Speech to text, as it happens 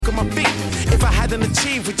hadn't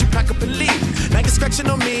achieved, would you pack up and leave? Now you're scratching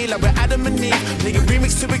on me like we're Adam and Eve. Play a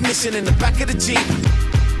remix to Ignition in the back of the Jeep.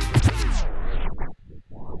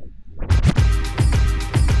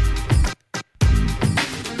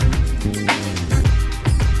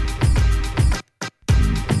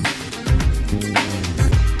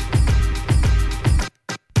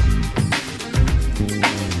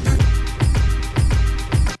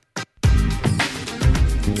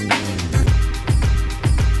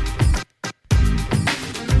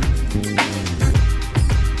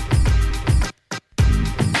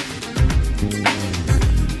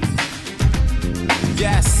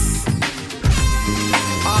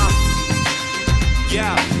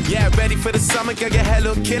 Girl, your hair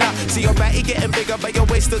look killer. See your body getting bigger, but your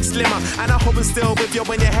waist looks slimmer. And I hope I'm still with you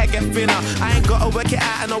when your hair get thinner. I ain't gotta work it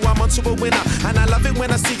out, I know I'm onto a winner. And I love it when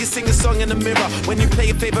I see you sing a song in the mirror. When you play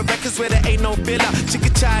your favorite records where there ain't no filler. Chicka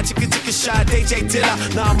chai, chicka chicka shy, DJ Dilla.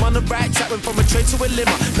 Now I'm on the right track, went from a train to a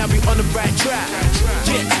limo. Now we on the right track.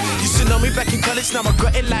 Yeah, used to know me back in college, now I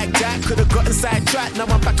got it like that. Could've gotten sidetracked, now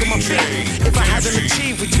I'm back on my feet. If I hadn't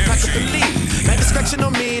achieved, would you pack up and leave? Now you're scratching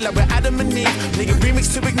on me like we're Adam and Eve. Play a remix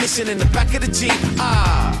to Ignition in the back of the Jeep.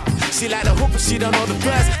 She like the hoop, but she don't know the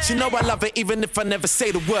verse. She know I love it even if I never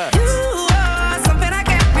say the words. You are something I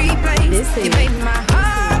can't replace. This is you made my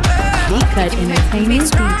heart burn. V-Cut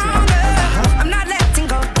Entertainment DJ. I'm not letting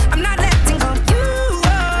go. I'm not letting go. You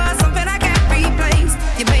are something I can't replace.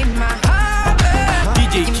 You made my heart burn.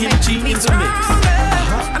 DJ Kimchi in the mix.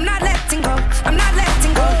 I'm not letting go. I'm not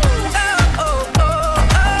letting go.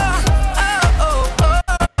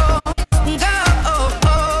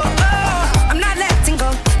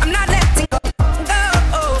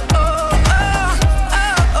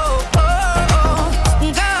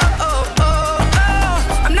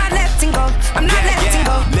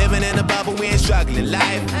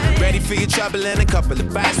 For your trouble and a couple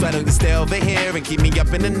of bites. Why don't you stay over here and keep me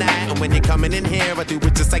up in the night? And when you're coming in here, I do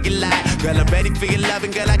it just like you like. Girl, I'm ready for your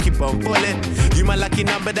loving, girl, I keep on pulling. You my lucky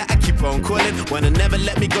number that I keep on calling. Wanna never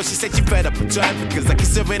let me go, she said she fed up with driving. Because I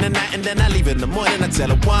kiss her in the night and then I leave in the morning. I tell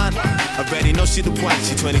her one, I already know she the one,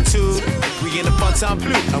 she 22. We in the fun time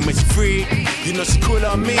blue, and when she free, you know she cool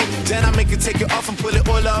on me. Then I make her take it off and pull it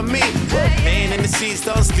all on me. Laying in the sheets,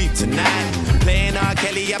 don't sleep tonight. Playing R.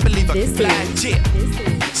 Kelly, I believe I can fly. Yeah.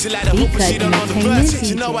 She like the hoop, but she don't know the words.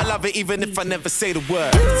 You know I love it even if I never say the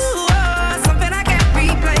words. You are something I can't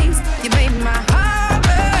replace. You made my heart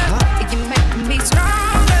burn. You make me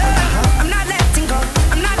stronger. I'm not letting go.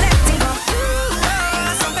 I'm not letting go. You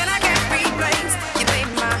are something I can't replace. You made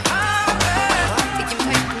my heart burn. You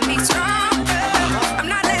make me stronger. I'm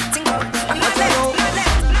not letting go. I'm not letting go.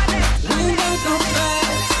 We won't go back.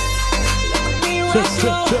 We won't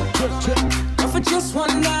go for just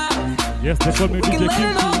one night. Yes, they call me DJ Kimchi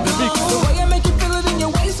in the mix. I make you feel it in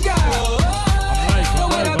your waist, girl. I'm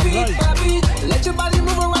live. Let your body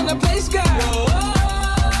move around the place, girl. The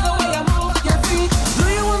way I move your feet. Do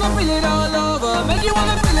you wanna feel it all over? Make you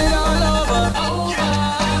wanna feel it all over.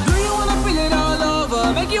 Do you wanna feel it all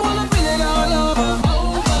over? Make you wanna feel it all over.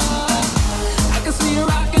 I can see you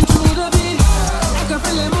rocking through the beat. I can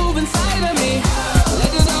feel it move inside of me.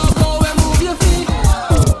 Let it all go and move your feet.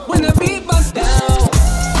 When the beat busts down.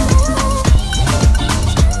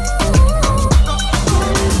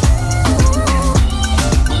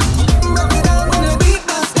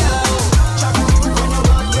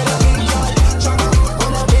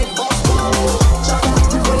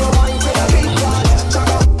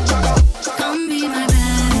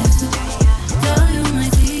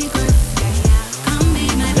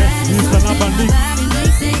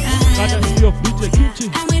 Of DJ Kimchi.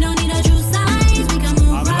 And we don't need a true size, we can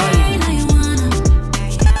move right how you wanna.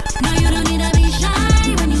 No, you don't need to be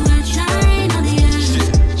shy when you outshine on the air.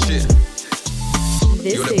 Shit.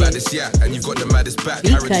 You're the baddest, yeah, and you've got the maddest back.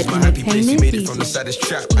 Harrods is my happy place, you made it from the saddest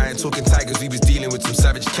trap. I ain't talking tigers, we was dealing with some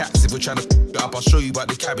savage cats. If we're trying to f*** up, I'll show you about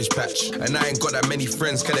the cabbage patch. And I ain't got that many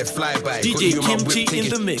friends, can they fly by? DJ Kimchi in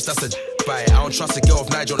the mix. That's a by. I don't trust a girl if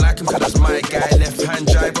Nigel like him, cause that's my guy. Left hand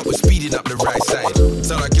drive, but we're speeding up the right side.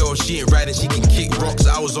 Tell that girl she ain't riding, she can kick rocks.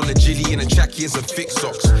 I was on the jilly in a trackie and some thick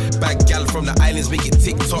socks. Bad gal from the islands, make it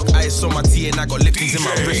TikTok. Ice on my tea and I got lippies in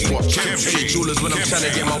my wristwatch. Straight jewelers when I'm trying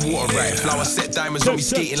to get my water right. Flower set diamonds on me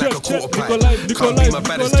skating like a quarter pipe. Can't be my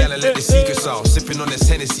baddest gal and let the secrets out. Sipping on this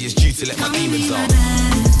Hennessy is due to let my demons out.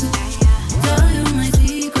 Tell you my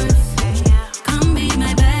secrets. Come be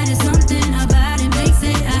my baddest, something about it makes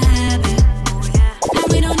it a habit. And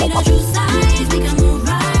we don't need a true size, we can move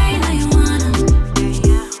right how you wanna.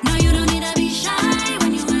 No, you don't need to be shy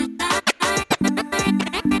when you want that.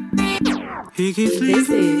 This is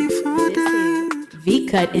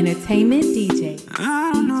V-Cut Entertainment DJ.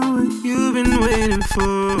 I don't know it. you've been waiting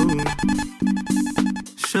for.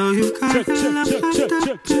 So you've got your love locked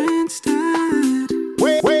up instead.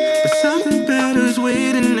 But something better's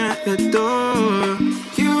waiting at the door.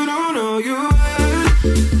 You don't know you worth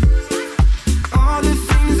all the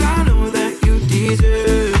things I know that you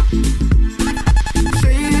deserve.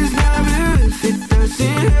 Say it's not real if it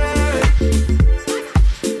doesn't hurt.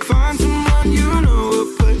 Find someone you know will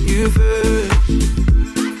put you first.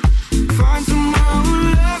 Find someone who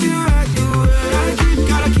love you at your word.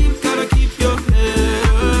 Gotta keep your head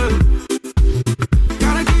up.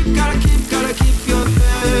 Gotta keep your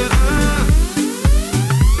head up.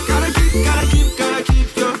 Gotta keep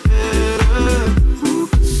your head up. Who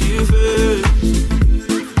puts you first?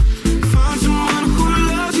 Find someone who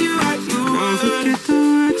loves you at your word. Don't forget the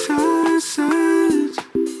words I said.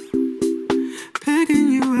 Picking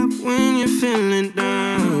you up when you're feeling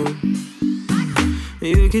down.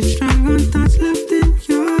 You get strong on thoughts left in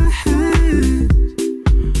your head.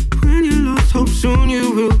 When you lost hope, soon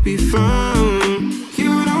you will be found.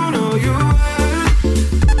 You don't know your worth.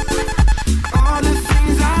 All the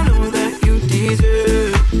things I know that you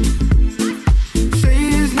deserve. Say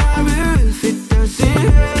it's not real if it doesn't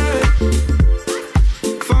hurt.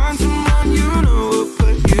 Find someone you know will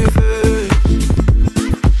put you first.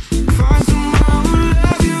 Find someone who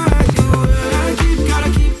loves you at your word. Gotta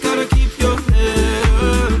keep your head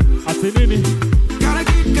up. Atenini. Gotta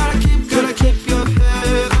keep your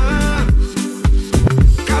head up.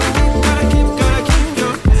 Gotta keep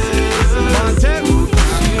your head up. Montana, Who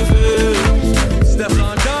puts you first?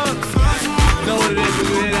 Stefan Dog, know what it is, we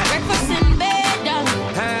do that. Breakfast in bed, darling.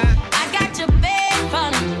 Huh? I got your bed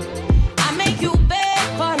falling. I make you bed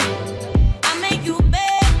falling. I make you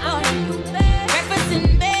bed falling. Breakfast in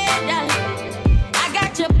bed, darling. I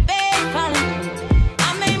got your bed falling. I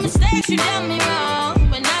made mistakes, you done me wrong,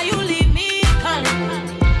 but now you leave me calling.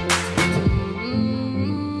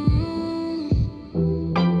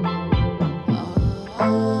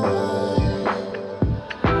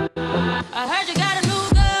 I heard you got a new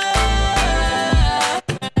girl,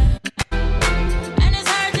 and it's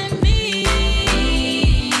hurting me.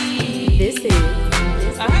 This is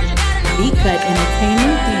I heard you got a new V-Cut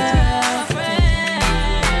Entertainment DJ. girlfriend,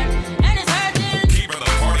 and it's hurting. Keep the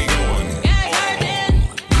party going. Yeah, it's hurting.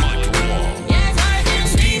 Michael Wall. Yeah, it's hurting.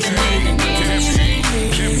 DJ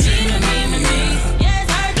Kimchi. Yeah,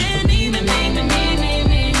 it's hurting.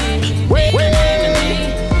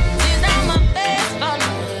 She's on my best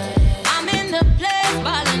ballin'. I'm in the place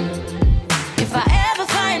ballin'. If I ever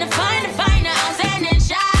find her, I'm sending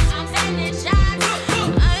shots. I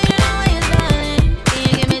know you're darling. Can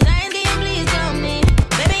you give me time? Can you please tell me?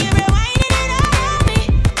 Baby, you're rewinding it all on me.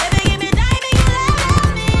 Baby, give me time and you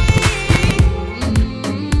love me.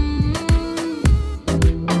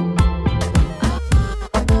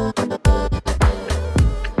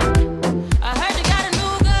 I heard you got a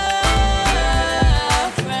new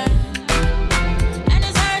girlfriend, and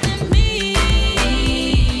it's hurting me.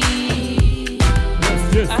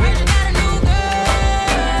 Yes. I heard you got a new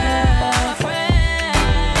girlfriend,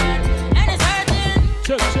 and it's hurting.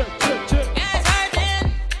 Check. Yeah, it's hurting.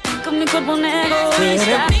 Con mi cuerpo negro. Yeah, it's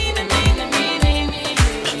hurting.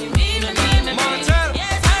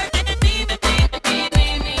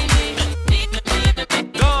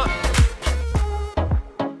 Gone.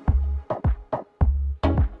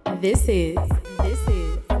 This is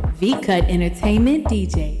V-Cut Entertainment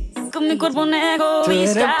DJs. Con mi cuerpo negro. Tú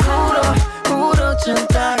eres puro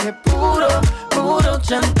chantaje, puro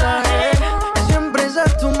chantaje. Siempre es a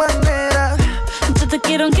tu manera. Yo te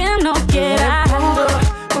quiero aunque no quieras.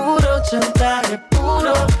 Puro chantaje,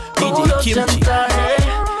 puro Kimchi. chantaje.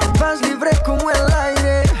 Vas libre como el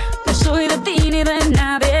aire. No soy de ti ni de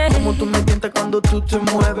nadie. Como tú me tientas cuando tú te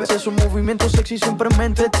mueves. Esos movimientos sexy siempre me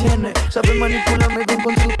entretiene. Sabes manipularme bien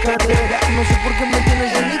con tu carrera. No sé por qué me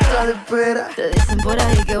tienes en lista de espera. Te dicen por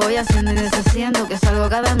ahí que voy haciendo y deshaciendo, que salgo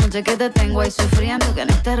cada noche que te tengo ahí sufriendo, que en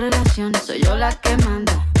esta relación soy yo la que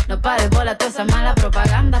manda. No pares bola toda esa mala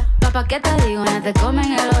propaganda. Papá, ¿qué te digo? No te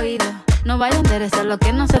comen el oído. No vaya a interesar lo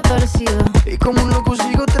que no se ha torcido. Y como un loco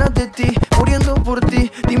sigo tras de ti, muriendo por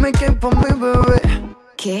ti. Dime qué pa' mi bebé.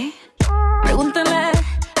 ¿Qué? Pregúntale a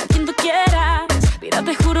quien tú quieras. Mira,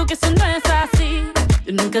 te juro que eso no es así.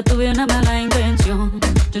 Yo nunca tuve una mala intención.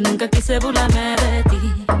 Yo nunca quise burlarme de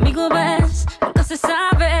ti. Conmigo ves, nunca se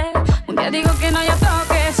sabe. Un día digo que no, ya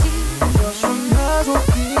toque sí. Yo soy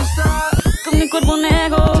masoquista. Con mi cuerpo un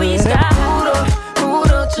egoísta.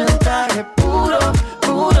 Puro chantaje, puro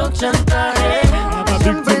chantaje.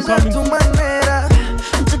 Siempre es a tu manera.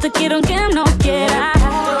 Yo te quiero aunque no quieras.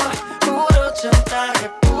 Puro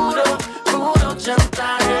chantaje, puro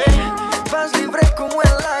chantaje. Vas libre como el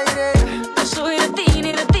aire.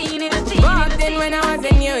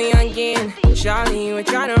 Shawty, you were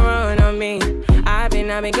trying to run on me. I've been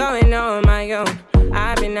going on my own.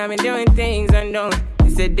 I've been doing things unknown.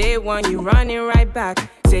 It's a day one, you running right back.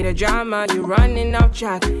 Say the drama, you running off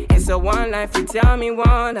track. It's a one life, you tell me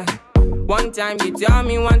one life. One time, you tell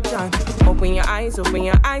me one time. Open your eyes,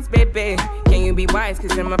 baby. Can you be wise,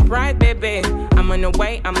 cause I'm a pride, baby. I'm on the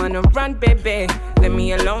way, I'm on the run, baby. Leave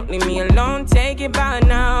me alone, take it back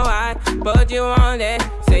now. I put you on it.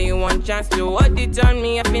 Say you want chance to what it on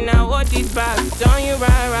me. I feel now what it back. Turn you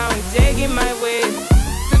right around and take it my way.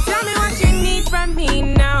 So tell me what you need from me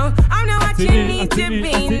now. I know what you need to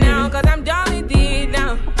be now. Cause I'm done with it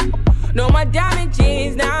now. No more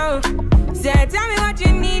damages now. Say tell me what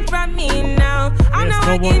you need from me now. I know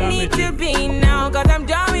what you need to be now. Cause I'm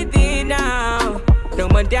done with it now. No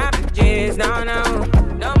more damages now.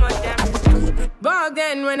 No more damages. Back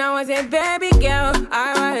then when I was a baby girl,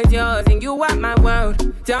 I was yours and you were my world.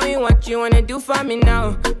 Tell me what you wanna do for me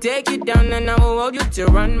now. Take you down and I will hold you to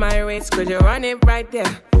run my race. Cause you run it right there.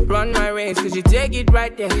 Run my race cause you take it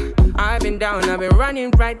right there. I've been down, I've been running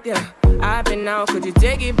right there. I've been out, could you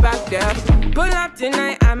take it back there? Pull up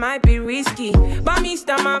tonight, I might be risky. Buy me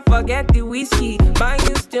stomach, forget the whiskey. But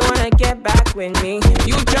you still wanna get back with me.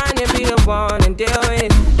 You tryna be the one and deal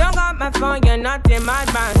with. Don't got my phone, you're not in my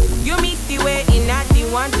band. You meet the way in that the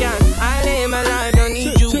one chance. I live my life, don't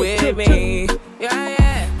need you with me.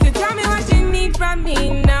 Yeah. So tell me what you need from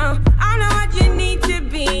me now. I know what you need to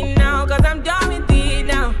be now. Cause I'm done with it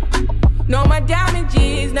now. No more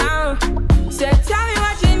damages now. So tell me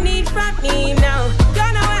what you need from me now.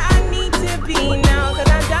 Don't know where I need to be now. Cause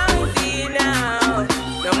I'm done with it now.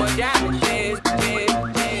 No more damages.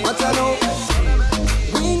 What I know,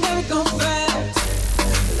 we ain't gotta go fast.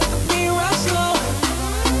 We ain't rush slow.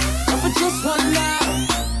 But for just one night,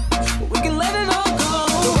 we can let it all go.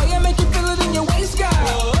 The way I make you feel it in your waist, girl.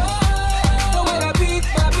 The way I beat,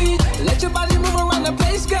 let your body move around the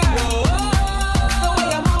place, girl. The way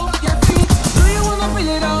I move your feet. Do you wanna feel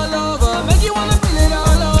it all over? Make you wanna feel it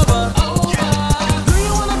all over. Do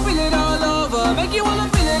you wanna feel it all over? Make you wanna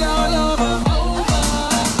feel it all over.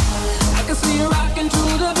 I can see you rocking to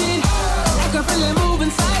the beat. I can feel it move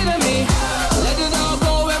inside of me. Let it all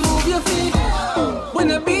go and move your feet. When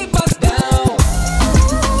the beat busts down.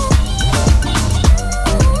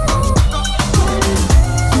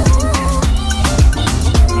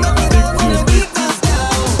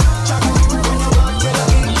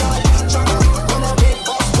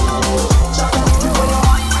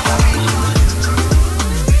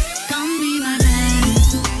 Come be my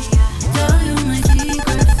baddest. Tell you my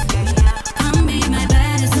secrets. Come be my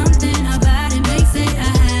baddest. Something about it makes it a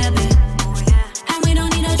habit. And we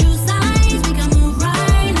don't need a true size. We can move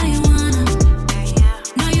right how you wanna.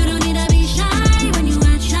 No, you don't need to be shy when you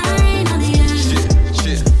outshine all the others.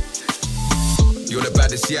 Shit. You're the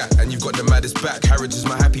baddest, yeah, and you've got the maddest back. Harrods is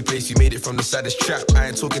my happy place, you made it from the saddest trap. I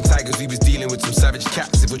ain't talking tigers, we was dealing with some savage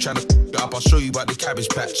cats. If we're trying to it up, I'll show you about the cabbage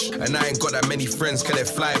patch. And I ain't got that many friends, cause they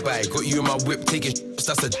fly by. Got you in my whip, taking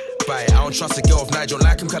that's a bite. I don't trust a girl if Nigel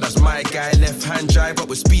like him, cause that's my guy. Left hand drive, but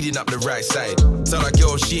we're speeding up the right side. Tell that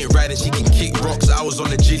girl she ain't riding, she can kick rocks. I was on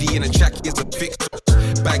the jilly in a track, it's a fix.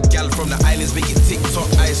 Bad gal from the islands making TikTok.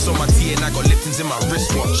 Ice on my tea and I got Liptons in my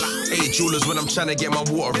wristwatch. 8 jewelers when I'm trying to get my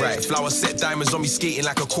water right. Flower set diamonds on me skating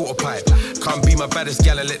like a quarter pipe. Can't be my baddest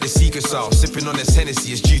gal and let the secrets out. Sipping on this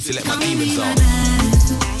Hennessy is due to let my demons out.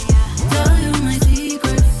 Tell you my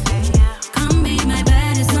secrets. Come be my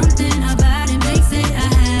baddest. Something about it makes it a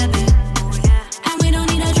habit. And we don't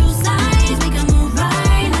need a true size. We can move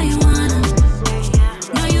right how you wanna.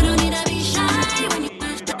 No, you don't need to be shy when you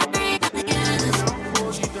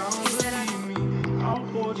I'll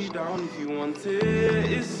hold you down if you want it.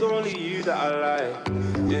 It's only you that I like.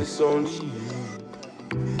 It's only you.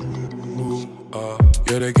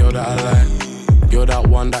 You're the girl that I like. You're that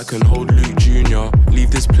one that can hold Luke Jr.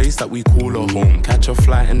 Leave this place that we call a home. Catch a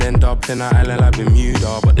flight and end up in an island like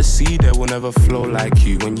Bermuda. But the sea there will never flow like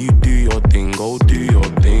you. When you do your thing, go do your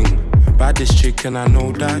thing. Baddest chick and I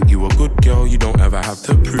know that. You a good girl, you don't ever have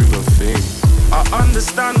to prove a thing. I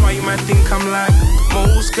understand why you might think I'm like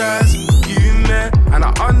most guys you met. And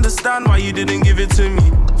I understand why you didn't give it to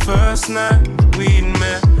me first night we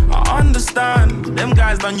met. I understand them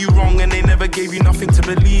guys done you wrong and they never gave you nothing to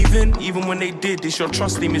believe in. Even when they did, it's your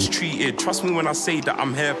trust they mistreated. Trust me when I say that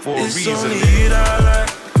I'm here for a reason. It's only you that I like.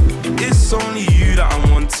 It's only you that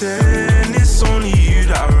I'm wanting. It's only you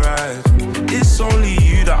that I ride. It's only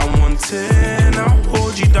you that I'm wanting. I'll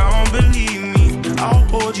hold you down, believe me. I'll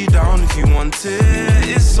hold you down if you want it.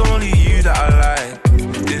 It's only you that I like.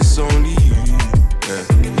 It's only you, yeah.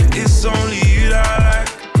 It's only you that I like.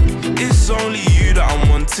 It's only you that I'm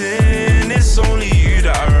wanting. It's only you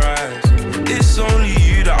that I rise.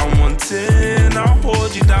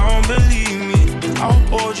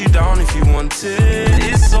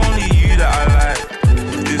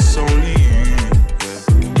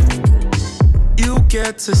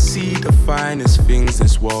 get to see the finest things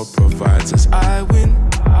this world provides us. I win.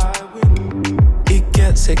 It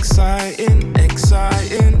gets exciting.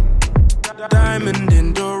 Diamond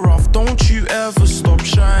in the rough, don't you ever stop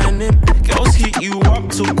shining. Girls hit you up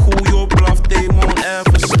to call your bluff, they won't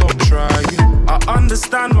ever stop trying. I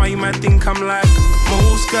understand why you might think I'm like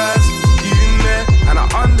most guys you met, and I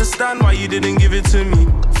understand why you didn't give it to me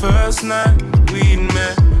first night we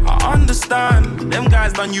met. I understand them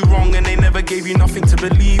guys done you wrong and they never gave you nothing to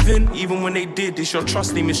believe in. Even when they did, it's your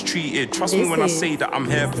trust they mistreated. Trust me when I say that I'm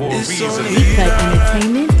here for a reason.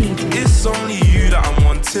 It's only you that I'm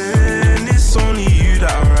wanting. It's only you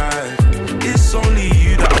that I ride. It's only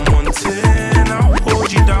you that I'm wanting. I'll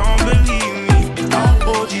hold you down, believe me. I'll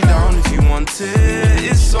hold you down if you want it.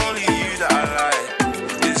 It's only you that I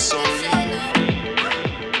like. It's only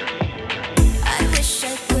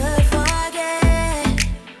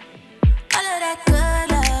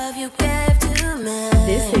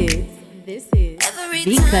This is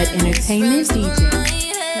V-Cut Entertainment DJ.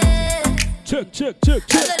 Check. All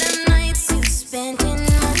of the nights you spent in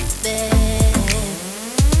my bed.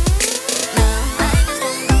 Now I just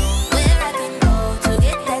don't know where I can go to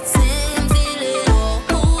get that same feeling. Oh,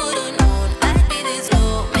 who would've known I'd be this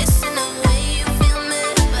low, missing the way you feel me.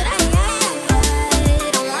 But I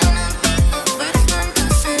don't wanna be the first one to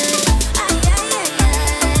say I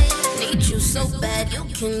need you so bad you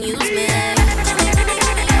can use me.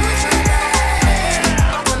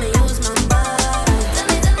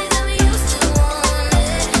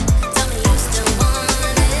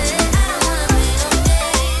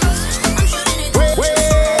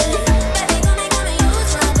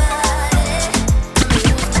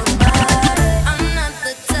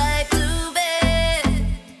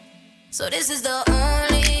 So this is the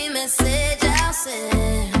only message I'll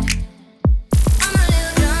send. I'm a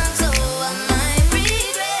little drunk, so I might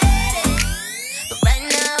regret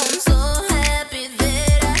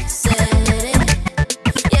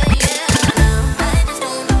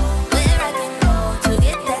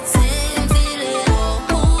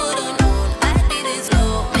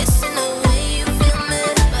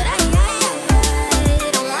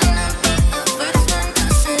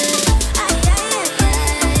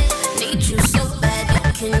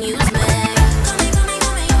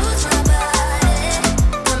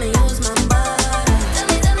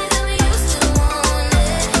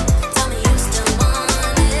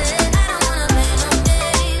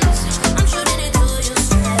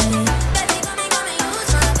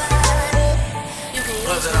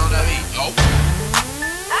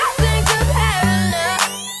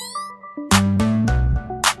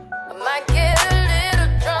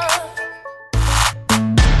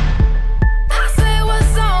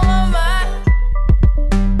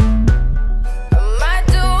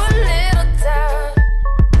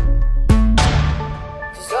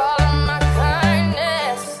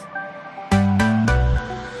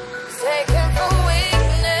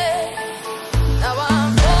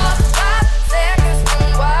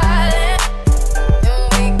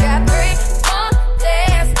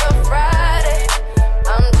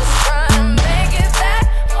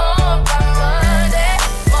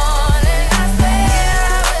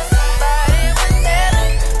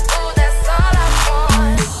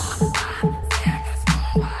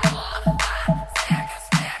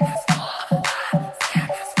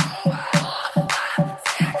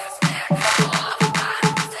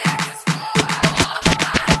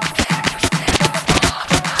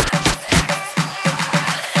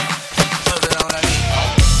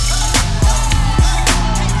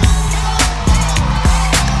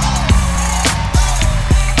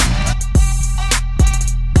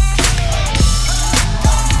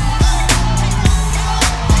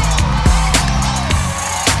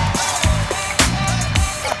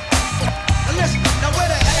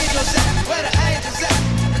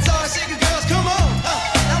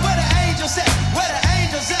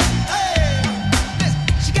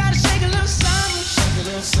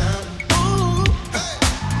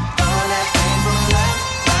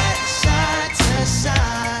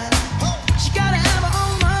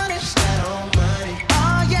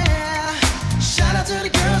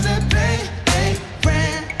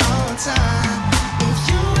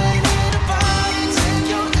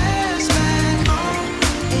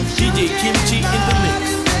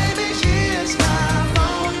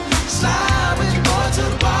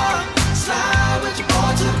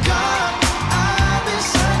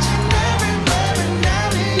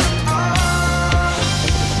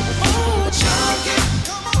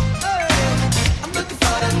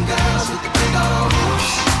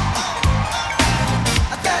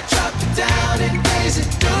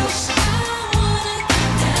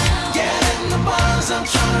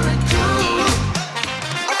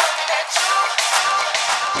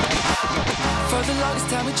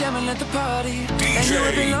jamming at the party. And you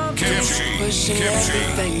would belong to me, pushing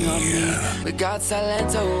everything on me. We got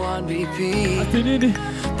Salento on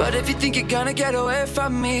BP. But if you think you're gonna get away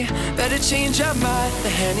from me, better change your mind. The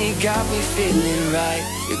Henny got me feeling right.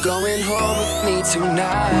 You're going home with me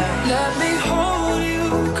tonight. Let me hold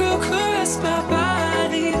you, girl, caress my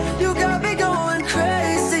body. You got me going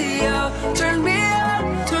crazy, yo. Turn me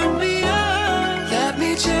on, turn me on. Let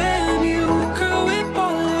me jam you, girl, whip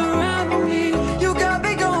all around me. You got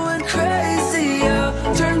me going crazy, yo.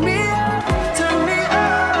 Turn me on, turn me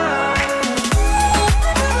on.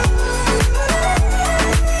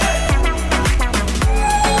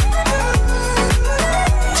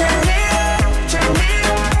 Turn me on, turn me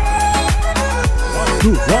on. 1,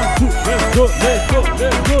 2, 1, 2, let's go, let's go,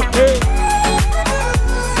 let's go, hey.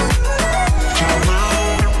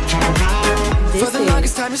 For the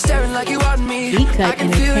longest time you're staring like you want me. I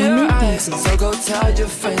can feel your eyes. So go tell your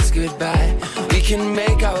friends goodbye. We can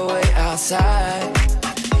make our way outside.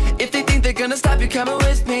 If they think they're gonna stop you coming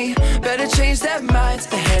with me, better change their minds.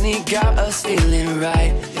 The Henny got us feeling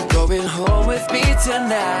right. You're going home with me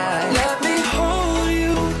tonight. Let me hold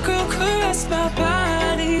you, girl, caress my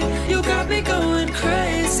body. You got me going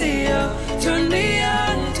crazy, yo. Turn me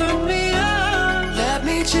on, turn me on. Let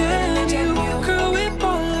me jam you, girl, whip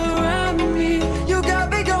all around me. You got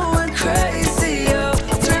me going crazy, yo.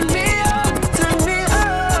 Turn me on, turn me on.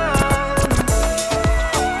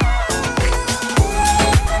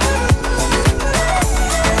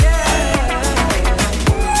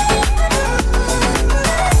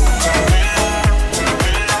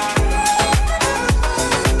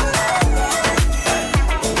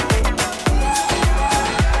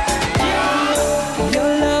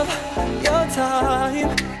 Your love, your time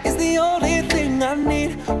is the only thing I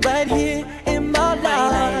need right here in my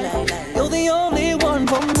life. You're the only one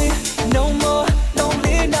for me. No more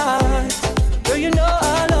lonely nights. Girl, you know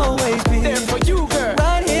I'll always be there for you, girl.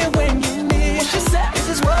 Right here when you need. What she said, this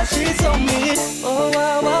is what she told me. Oh,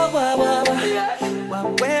 wow, wow, wow, wow, wow. Well,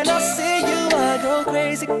 when I see you, I go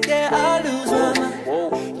crazy. Yeah, I lose my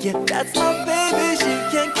mind. Yeah, that's my baby. She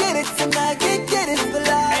can't get it tonight. Can't get it for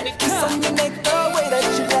life. Something make the way that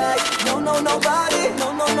you like. No, nobody. No,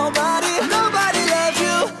 nobody. Nobody loves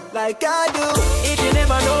you like I do. If you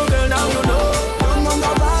never know, girl, now you know. No,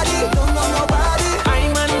 nobody. No, nobody.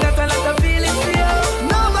 I'm got a lot of feelings for you.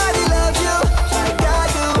 Nobody loves you like I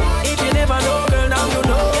do. If you never know, girl, now you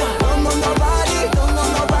know. No, nobody. No,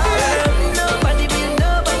 nobody. Nobody will,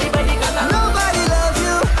 nobody, nobody loves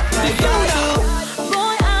you like I do.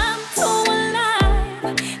 Boy, I'm so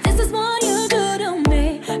alive. This is what you do to me.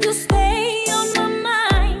 You stay on my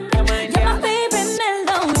mind. You're my favorite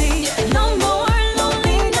melody. No more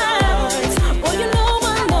lonely nights. Boy, you know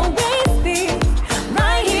I'll always be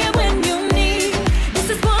right here when you need. This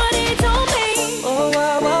is what he told me. Oh,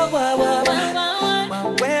 wow, wow, wow, wow,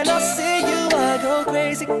 wow. When I see you, I go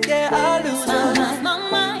crazy. Yeah, I lose my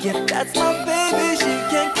mind. Yeah, that's my baby. She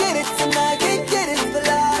can't get it tonight. Can't get it for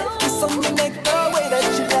life. It's something make the way that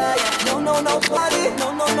you like. No, nobody. No,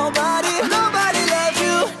 nobody. Nobody loves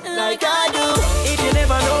you like I do. If you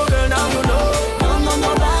never know, girl, now you know. No,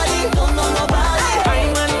 nobody. No, nobody. I'm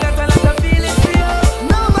got a lot of feelings for you.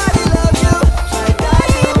 Nobody loves you like I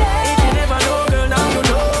do. If you never know, girl, now you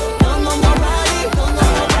know. No, nobody. No,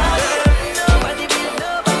 nobody. Nobody will,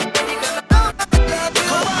 nobody love you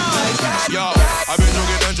like I do. Yo, I've been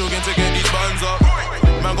jogging to get these bands up.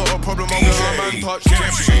 Man got a problem, I'm gonna man touch.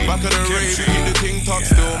 Back of the rave, keep the ting top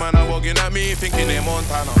still. Man, I'm walking at me, thinking they're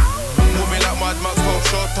Montana. Moving like Mad Max, top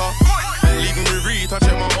shutter. Leaving with Reed,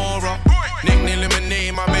 touching my aura. Nickname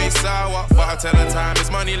lemonade, my base sour. But I tell her time is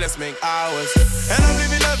money, let's make hours. And I'm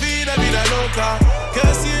living la vida loca.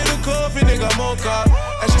 Courtesy of the coffee, nigga mocha.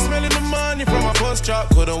 And she smelling the money from my post truck.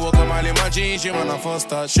 Couldn't walk a mile in my jeans, you when I first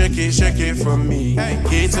start. Shake it from me.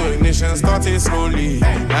 Key to ignition, started slowly.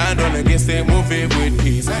 Hand on against it, move it with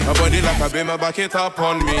peace. My body like a bimmer, back it up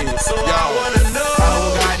on me. So I wanna know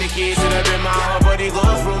how got the keys to the bimmer, my body go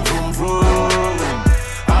vroom, vroom, vroom.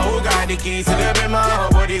 How got the keys to the bimmer, my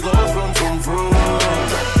body go vroom, vroom, vroom.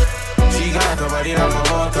 She got the body like a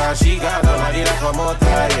motor, she got the body like a motor,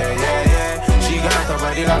 yeah, yeah, yeah. She got the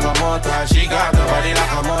body like a motor, she got the body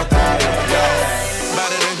like a motor, yeah, yeah.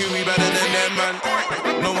 Better than Huey, better than them, man.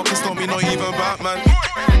 No one can stop me, not even Batman.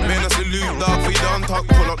 Man, I salute, dog, we done talk.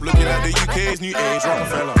 Pull up looking like the UK's new age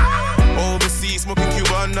Rockefeller. Overseas, smoking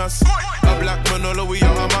Cubanas. A black Manolo, we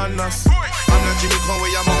are among us. I'm not Jimmy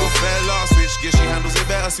Conway, I'm a good fella. Switch gear, she handles it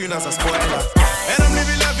better soon as I spoil her. And I'm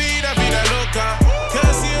living la vida loca.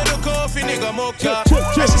 Courtesy of the coffee, nigga mocha.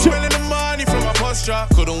 And she smelling the money from my pocket. posture.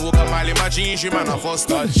 Couldn't walk a mile in my jeans, you man a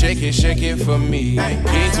foster. Shake it for me.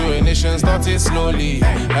 Key to ignition, started slowly.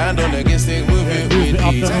 Hand on the gas stick, move it with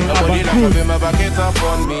ease. Body like a bimmer, back it up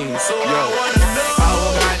on me. So I wanna know how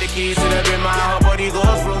I got the keys to the bimmer, how body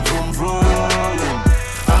goes from vroom vroom.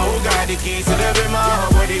 How I got the keys to the bimmer,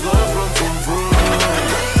 how body goes from vroom vroom.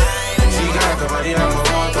 She got the body like a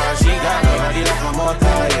motor, she got the body like a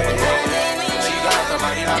motor, yeah. She got the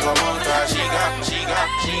body like a motor, she got.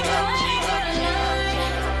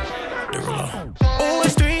 Oh,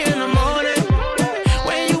 it's 3 in the morning.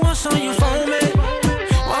 When you want some, you phone me.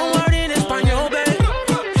 One word in Espanol, babe.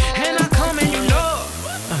 And I come and you know.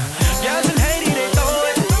 Girls in Haiti, they throw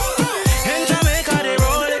it. In Jamaica, they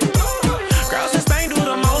roll it. Girls in Spain do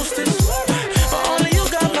the mostest. But only you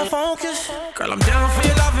got my focus. Girl, I'm down for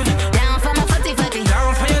your loving. Down for my footy footy.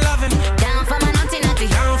 Down for your loving. Down for my naughty naughty.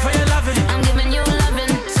 Down for your loving. I'm giving you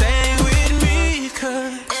loving. Stay with me,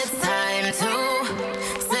 cause it's time to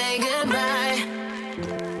say goodbye.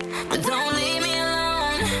 But don't leave me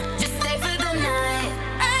alone. Just stay for the night.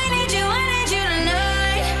 I need you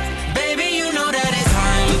tonight. baby, you know that it's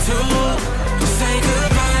time to say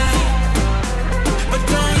goodbye. But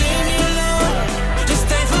don't leave me alone. Just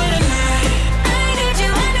stay for the night. I need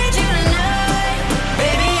you tonight.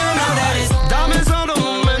 Baby, you know that it's dame solo un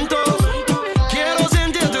momento. Quiero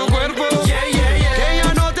sentir tu cuerpo. Yeah, yeah, yeah. Que ya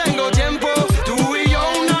no tengo tiempo. Tú y yo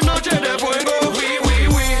una noche de fuego. Oui, oui,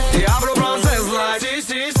 oui. Te hablo francés like si,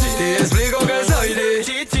 si, si. Te explico que soy de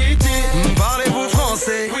chi, chi, chi. Parlez-vous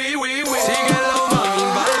français? Oui, oui, oui. Síguelo, mami,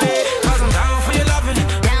 vale. 'Cause I'm down for your loving.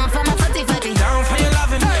 Down for my footy footy. Down for your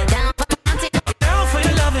loving. Down for my naughty naughty. Down for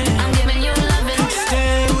your loving. I'm giving you loving.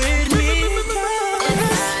 Stay with me.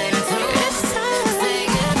 It's time to say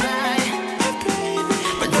goodbye.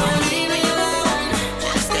 But don't leave me alone.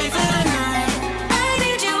 Just stay for the night. I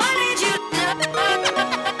need you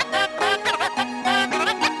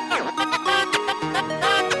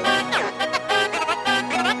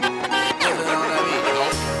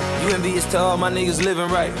You envious to all my niggas living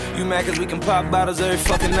right. You mad cause we can pop bottles every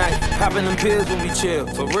fucking night. Popping them pills when we chill,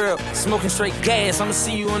 for real. Smoking straight gas, I'ma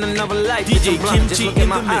see you in another life. DJ Blunt, just Kimchi look in in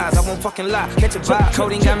my the eyes, mix. I won't fucking lie. Catch a vibe,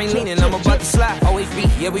 codeine got me leaning, I'm about to slide. Always be,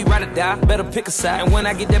 yeah, we ride or die, better pick a side. And when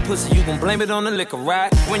I get that pussy, you gon' blame it on the liquor,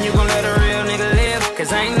 right? When you gon' let a real nigga live?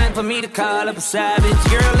 Cause ain't nothing for me to call up a savage.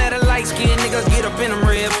 Girl, let a light skinned nigga get up in them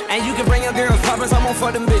ribs. And you can bring your girls poppin', I'm on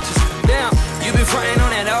for them bitches. Damn, you been frontin'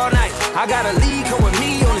 on that all night. I got a lead, come with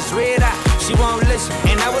me on this red eye. She won't listen,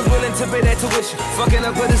 and I was willing to pay that tuition. Fucking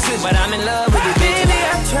up a decision, but I'm in love with these bitches. Baby,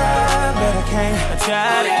 I tried, but I can't. I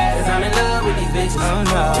tried it, cause I'm in love with these bitches. Oh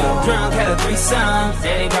no. Too drunk, had a threesome.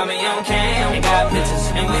 They brought me on cam, and got pictures,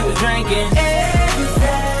 and we was drinking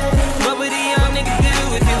everything. What would a young nigga do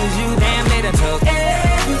if it was you? Damn, they done took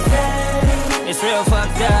everything. It's real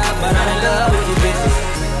fucked up, but I'm in love with these bitches.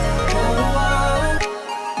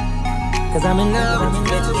 Cause I'm in love with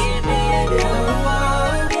these bitches.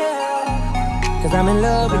 Cause I'm in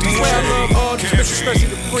love with these Swear I love all these bitches, especially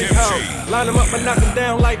the freak hoes. Line them up and knock them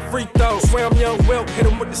down like free throws. Swear I'm young Wilt, hit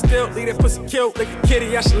them with the stilt. Leave that pussy killed like a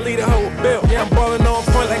kitty, I should lead a whole bill. Yeah, I'm ballin' on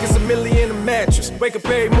point like it's $1 million in a mattress. Wake up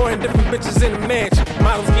every morning, different bitches in the mansion.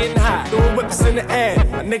 Models getting high, doing whips in the ad.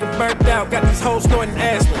 A nigga burnt out, got these hoes snorting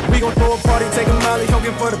aspirin. We gon' throw a party, take a Molly,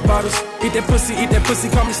 hogan for the bottles. Eat that pussy,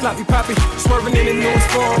 call me sloppy poppy. Swerving in the newest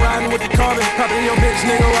phone, riding with the carbon. Popping your bitch,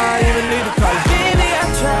 nigga, I ain't even need a car. Baby, I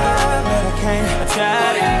tried, but I can't. I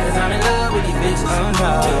tried it, cause I'm in love with these bitches. Oh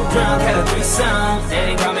no. Too drunk, had a threesome.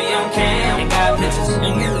 They brought me on cam, and got pictures,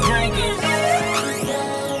 and we was drinking.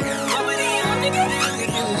 What would a young nigga do if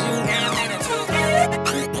it was you? Damn, they done took it.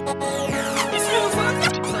 It's real fucked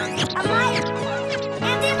up. I might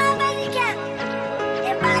empty my bank account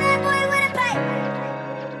and buy that boy with a pipe.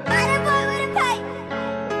 Buy that boy with a pipe.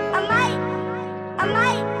 I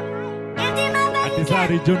might empty my bank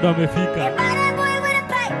Atisari Junda amefika. and buy that boy with a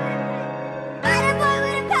pipe. Buy that boy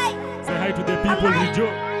with a pipe. Say hi to the people, Rijo.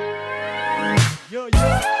 Yo, yo.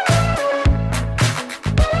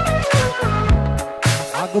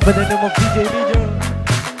 I go by the name of DJ Rijo.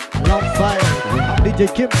 Alongside, we have DJ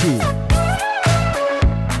Kimchi.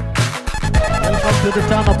 Welcome to the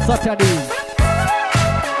Turn Up Saturday.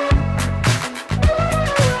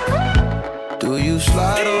 Do you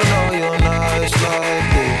slide on all your nights like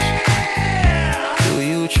this? Do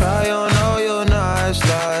you try on all your nights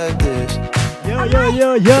like this?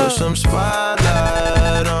 Put some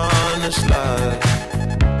spotlight on the slide.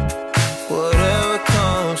 Whatever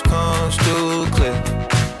comes too clear.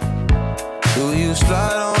 Do you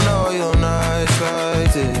slide on all your nights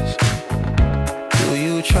like this? Do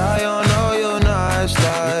you try on all your nights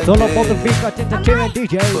like It's all this? about the Big Cat Entertainment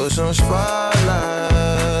DJ. Put some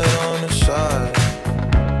spotlight on the side.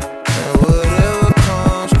 And whatever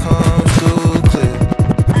comes through clear.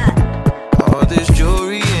 All this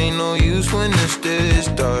jewelry ain't no use when it's this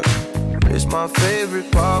dark. It's my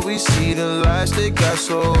favorite part, we see the lights that got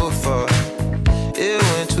so far. It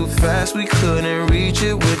went too fast, we couldn't reach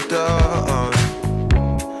it with the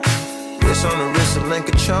wrist on the wrist, a link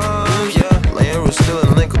of charms, yeah. Laying was still a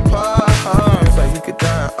link apart. Like we could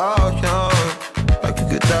die all young, like we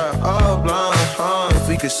could die all blind. If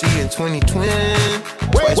we could see in 2020,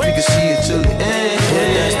 twice we could see it till the end. Put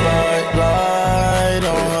that spotlight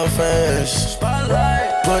on her face.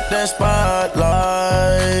 Put that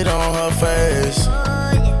spotlight on her face.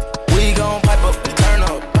 We gon' pipe up and turn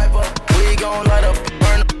up. We gon' light up,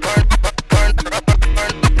 burn up, burn up,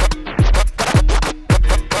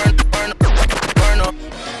 burn up, burn up.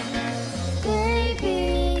 Baby,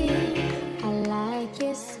 I like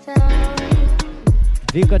your style.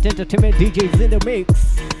 V-Cut Entertainment DJs in the mix.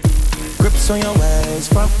 Grips on your ways,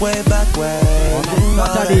 front way, back way. You know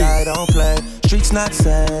that I don't play. Streets not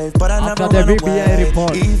safe, but I never run away.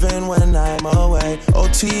 Even when I'm away.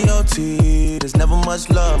 OT, OT, there's never much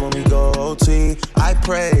love when we go OT. I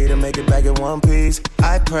pray to make it back in one piece.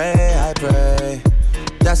 I pray, I pray.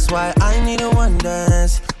 That's why I need a one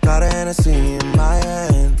dance. Got a Hennessy in my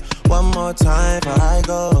hand. One more time before I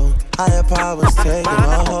go. Higher powers taking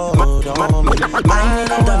a hold on me. I need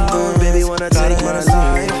a one baby wanna take my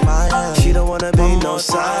life. She don't wanna be no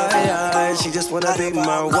side. She just wanna be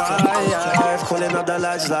my wife. Calling up the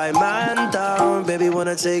lights like man down. Baby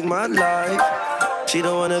wanna take my life. She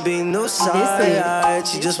don't wanna be no side.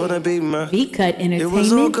 She just wanna be my V-Cut Entertainment. It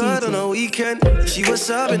was all good on a weekend. She was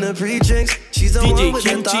serving the pre-drinks. She's the one with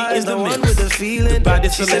the thighs, the one with the feeling.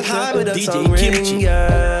 She said hi with a tongue ring,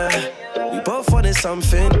 yeah. We both wanted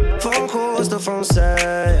something. Phone calls, the phone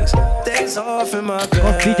sex. Days off in my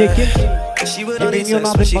bed. She would only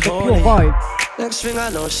text when she calling. Next thing I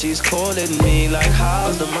know, she's calling me like,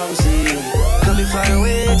 how's the mumsy? Can we fly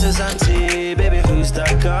away to Zante? Baby, who's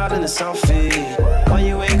that girl in the selfie? Why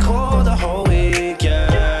you ain't called the whole week,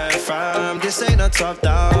 yeah? Fam, this ain't a top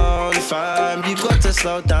down. Fam, you got to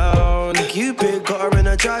slow down. Cupid got her in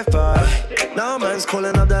a drive-by. Now man's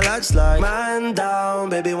calling up the lights like, man down,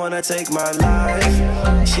 baby wanna take my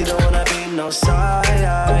life. She don't wanna be no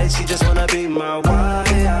side. She just wanna be my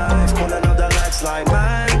wife. Calling up the lights like,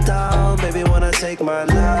 man down, baby wanna take my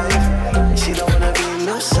life. She don't wanna be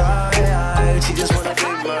no side. She just wanna be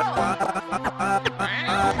my wife.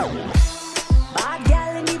 Bad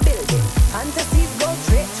girl in the building. Fantasies go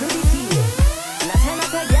straight to the ceiling. Not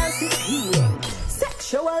another girl seek healing.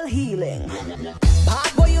 Sexual healing.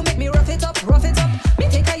 Bad boy, you make me rough it up, rough it up. Me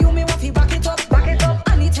take a you, me waffy, back it up, back it up.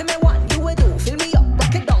 Anytime I want, you will do. Fill me up,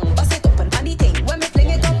 rock it down, bust it up, and funny thing when me fling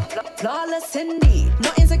it up. Flawless indeed,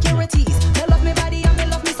 no insecurities. Me love me body and me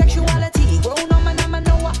love me sexuality. Grown on man, I'ma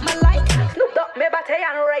know what my like. Snoop up me body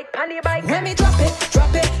and ride on the bike. When me drop it,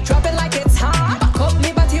 drop it, drop it like it's hot. Back up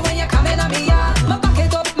me body when you coming on me yard. Me back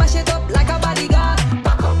it up, mash it up like a bodyguard.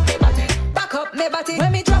 Back up me body, back up me body.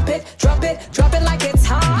 When me drop it, drop it, drop it like it's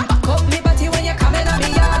hot. Back up me body when you coming on me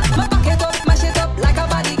yard. Me back it up, mash it up like a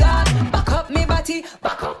bodyguard. Back up me body,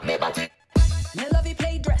 back up me body. Me love you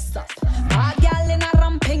play dress up. Bad girl in a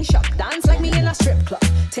ramping shop. Dance like me in a strip club.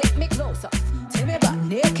 Take me closer. Take me back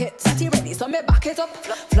naked. Satty ready. So me back it up.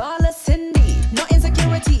 Flawless indeed. No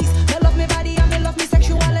insecurities. Me love me body and me love me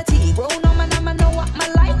sexuality. Grown on man, I'ma know what my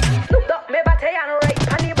like. Snoop up me body and right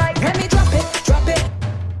on the bike. Let me drop it, drop it.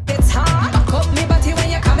 It's hard. Back up me body when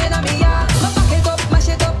you coming on me yard. Me back it up, mash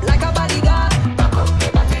it up like a bodyguard. Back up me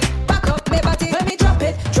body, back up me body. Let me drop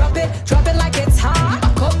it, drop it, drop it like it's hard.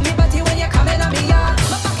 Back up me body when you coming on me yard.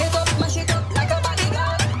 Me back it up, mash it up like a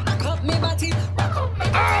bodyguard. Back up me body, back up me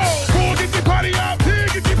body. Fool, get the party up,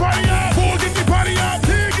 get the party up. Fool, get the party up,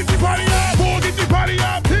 get the party up. Fool, get the party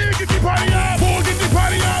up, get the party up. Fool, get the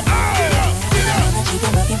party up. Get up, get up. Keep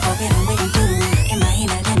on looking for it, I'm waiting too. In my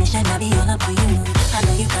imagination, I'll be all up for you. I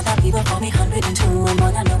know you got that people for me 102. And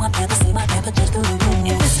more than I know, I've never seen my pepper just through the room.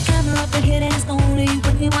 If it's a camera up in here, then it's only you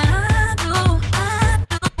with me when I do.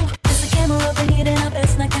 There's a camera up in here, then I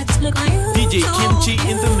best not catch look on you. DJ Kimchi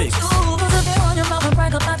in the mix. Cause if you on your mouth and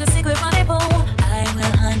brag about your secret rendezvous, I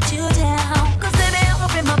will hunt you down. Cause baby, I'm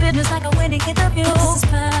up in my business like a wedding interview. This is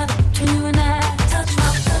proud between you and I. Touch my,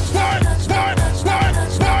 touch my, touch my, touch my,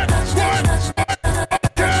 touch my, touch my, touch my.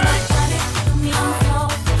 Put me on the floor,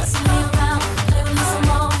 pass me around, play with me some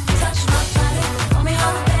more. Touch my body, put me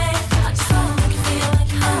on the bed. I just wanna make you feel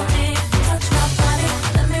like you're home. Touch my body,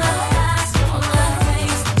 let me rub your eyes, all my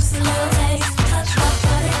face, just a little taste. Touch my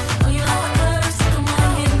body, oh you know it hurts. Come on,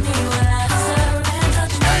 give me what I deserve and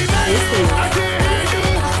touch my body.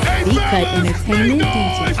 V-Cut Entertainment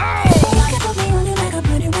DJ.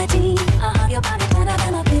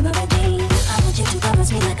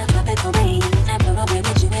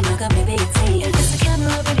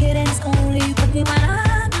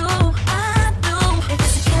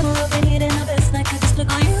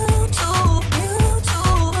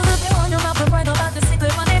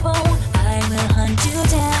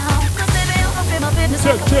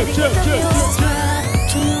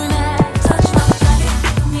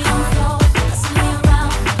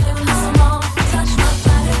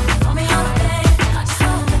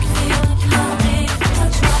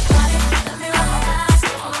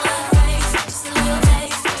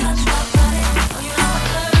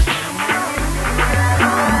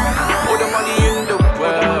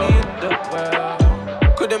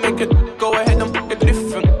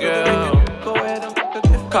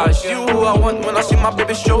 Cause you I want when I see my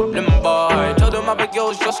baby show them boy. Tell them other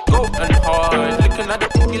girls just go and hide. Looking at the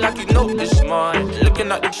cookie like you know it's mine. Looking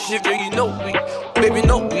at the shiver, you know we, baby,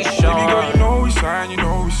 know we shine. Baby girl, you know we shine, you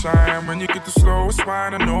know we shine. When you get the slowest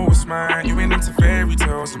wine, I know it's mine. You ain't into fairy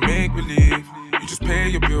tales and make believe. You just pay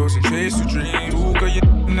your bills and chase your dreams. Ooh, girl, you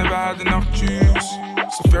never had enough juice.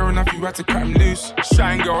 So fair enough, you had to cut him loose.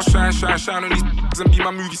 Shine, girl, shine, shine, shine on these and be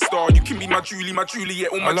my movie star. You can be my Julie,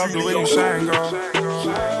 Juliet, all my Julie. I love the way you shine, girl.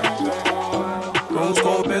 Rose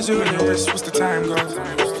gold bezel in your wrist, what's the time, girl?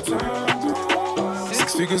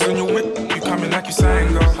 6 figures on your whip, you coming like you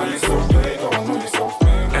sang, girl.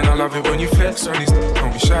 And I love it when you flex on these,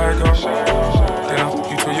 don't be shy, girl. Then I'll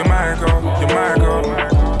hook you till you're my girl, you're my girl.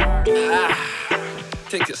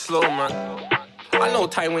 Take it slow, man. I know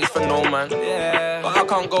time waits for no man, yeah. But I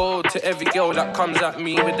can't go to every girl that comes at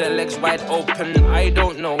me with their legs wide open. I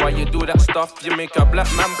don't know why you do that stuff. You make a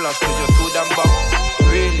black man blush cause you're too damn buff.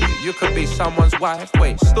 Really, you could be someone's wife.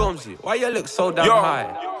 Wait, Stormzy, why you look so damn high?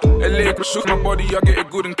 LA, shook my body, I get it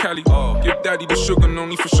good in Cali. Give daddy the sugar, no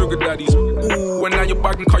need for sugar daddies. Ooh, and now you're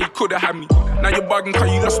bugging cause you coulda had me. Now you're bugging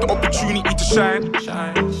cause you lost the opportunity to shine.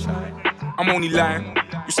 Shine, shine. I'm only lying,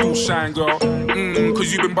 you still shine, girl.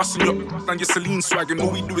 Cause you've been busting your and your Celine swag, and all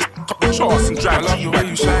we do is top the charts and drive. I love the way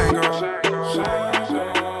you shine, girl.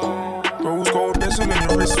 Rose gold bezel in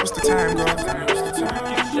your wrist, what's the time, girl?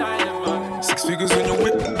 6 figures on your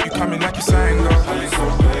whip, you coming like you sang, girl.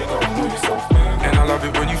 And I love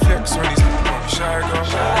it when you flex on these, don't be shy, girl.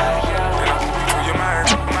 Then I'll put you till you're mine,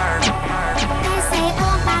 mine, mine. They say,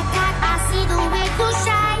 oh my God, I see the way you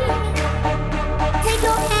shine. Take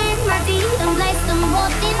your hand, my dear, and place them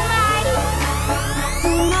both in mine.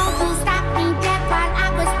 Who knows who stopped me dead while I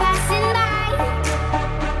was passing by?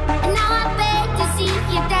 And now I beg to see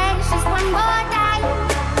you dance just one more time.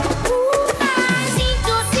 Ooh, I see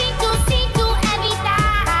you every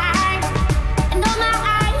time. And oh my,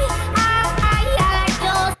 I like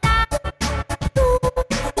your style.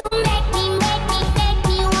 You make me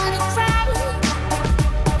wanna cry.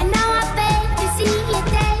 And now I beg to see you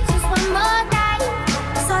dance just one more time.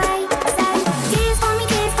 So I say, kiss for me,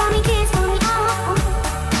 kiss for me, kiss for me, oh.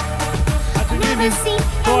 Never see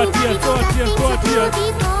anybody do the things you do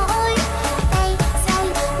before. Hey, say,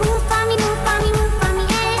 move for me, move for me, move for me,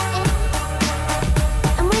 eh, eh.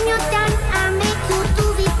 And when you're done, I make you do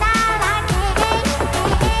the style again.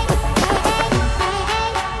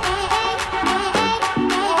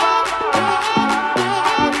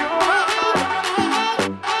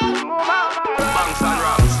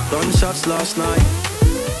 Gunshots last night.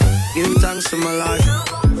 Give thanks to my life.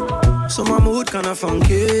 So my mood kinda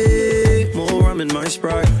funky. More rum in my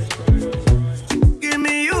Sprite. Give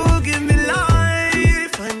me you, give me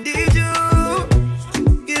life. I need you.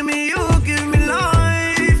 Give me you, give me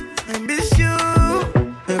life. I miss you.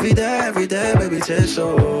 Every day, baby, tastes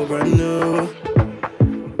so brand new.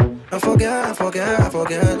 I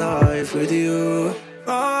forget life with you.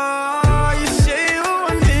 Oh, you say you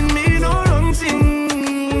wanted me, no wrong thing.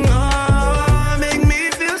 Make me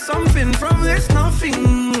feel something from this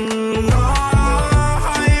nothing.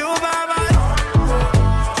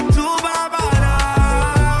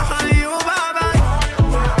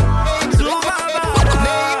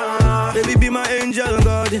 Baby, be my angel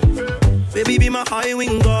guardian. Baby, be my high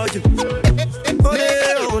wing guardian. On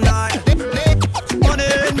all night, on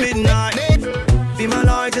at midnight. Be my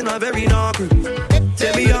light in a very dark room.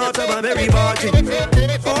 Take me out of a very party.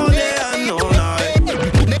 All day and all night.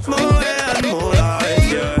 More and more light,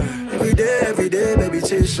 yeah. Every day, baby,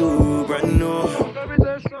 tastes so brand new.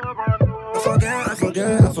 I forget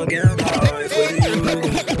life with you.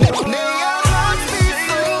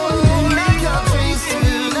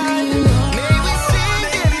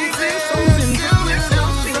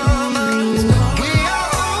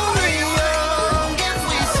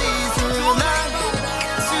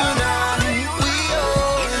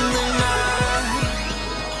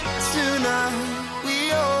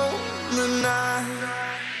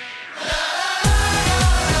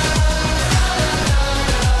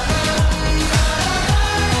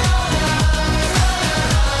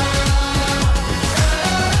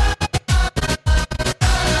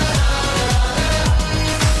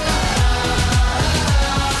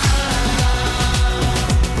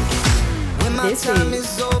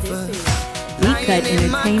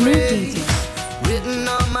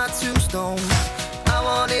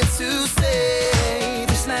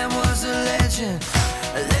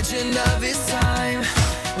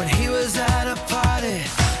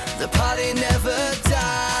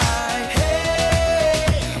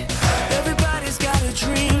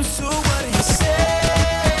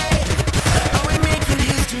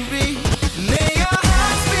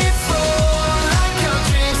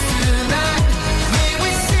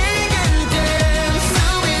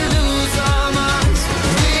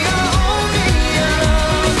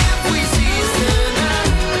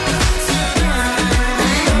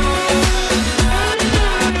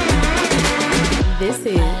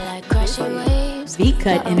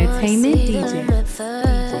 B-Cut Entertainment DJ.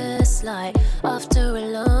 First light after a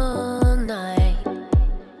long night,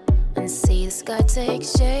 and see the sky take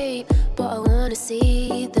shape, but I wanna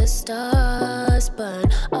see the stars burn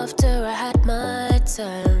after I had my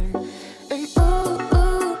turn. And ooh,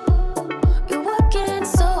 you're working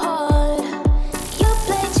so hard. You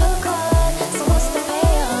played your card, so what's the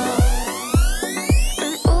payoff?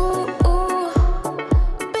 And ooh,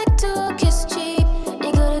 big talk is cheap.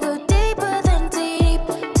 You gotta go deeper than deep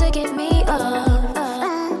to get me up.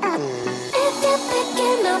 If you're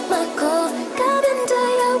picking up my call, come and do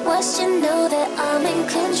your worst. You know that I'm in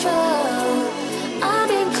control. I'm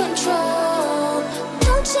in control.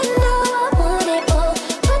 Don't you know I want it all?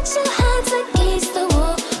 Put your hands against the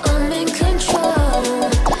wall. I'm in control.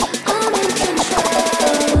 I'm in control.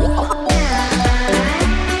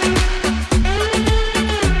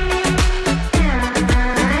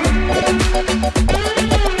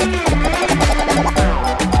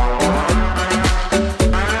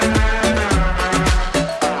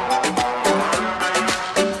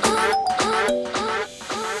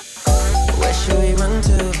 Where should we run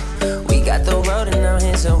to? We got the world in our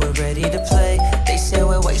hands and we're ready to play. They say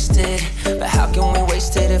we're wasted, but how can we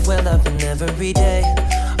waste it if we're loving every day?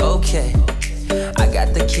 Okay, I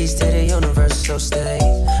got the keys to the universe, so stay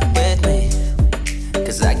with me,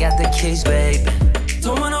 'cause I got the keys, babe.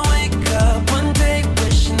 Don't wanna wake up one day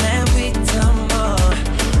wishing that we'd done more.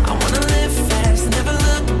 I wanna live fast and never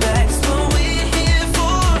look back. It's what we're here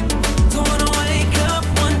for. Don't wanna wake up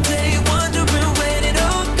one day wondering where it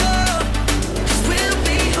all go. 'Cause we'll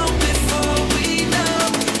be home before we know.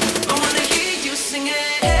 I wanna hear you singing.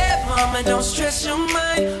 Hey, mama, don't stress your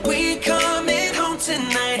mind. We coming home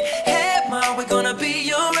tonight. Hey, mom, we're gonna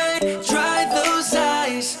be alright. Dry those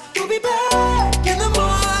eyes. We'll be back in the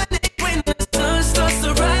morning when the sun starts to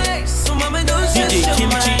rise. So mama, don't stress DJ your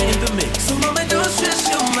Kimchi mind. in the mix. So mama, don't stress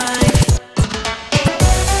your mind.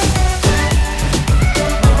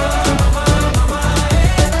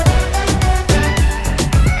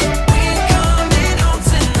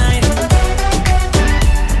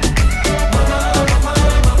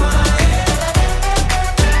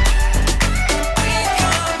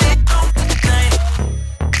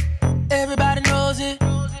 Everybody knows it.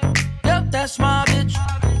 Yup, that's my bitch.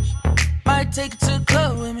 Might take it to the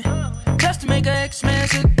club with me, just to make her ex-man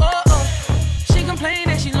sick. Oh, oh. She complained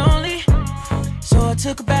that she lonely, so I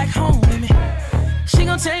took her back home with me. She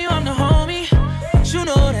gon' tell you I'm the homie, but you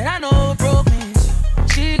know that I know what broke means.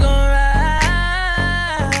 She gon' ride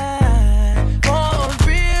for a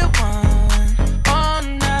real one all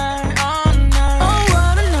night, all night. Oh,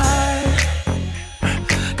 what a night.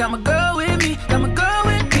 Got my girl with me, got my girl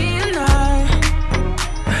with me tonight.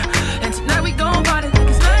 And tonight we gon' party like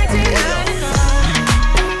it's 1999.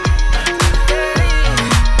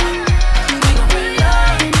 We gon' bring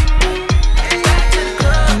love back to the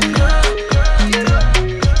club.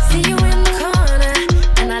 See you in the corner,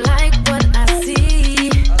 and I like what I see.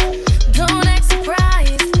 Don't act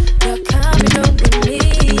surprised, you're coming home with me.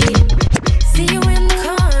 See you in the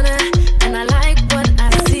corner, and I like what I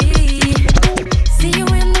see. See you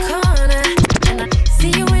in the corner, and I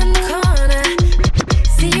see you in the corner.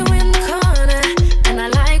 See you in the corner, and I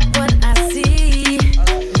like what I see.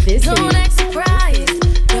 This Don't act surprised,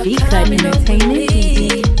 you're B-Cut coming home with Entertainment me.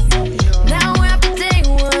 DJ. Now after day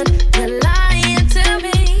one, you're lying to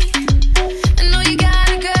me. I know you got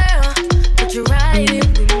a girl, but you're riding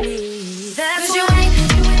with me. That's you ain't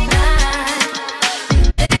mine.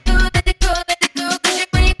 Let it go, let it go, let it go, 'cause you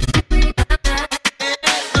ain't mine.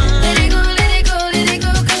 Let it go, let it go, let it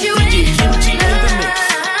go, 'cause you ain't Kimchi in the mix.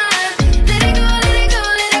 Let it go, let it go,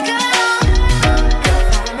 let it go.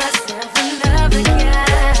 Find myself another guy.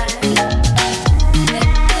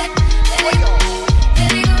 Let it go,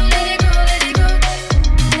 let it go, let it go, let it go.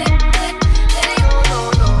 Let it go,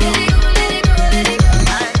 let it go, let it go.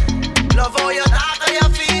 Love how you talk, how you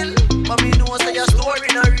feel, but me know say your story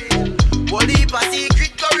not real. What if a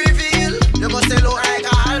secret go reveal? You go sell out like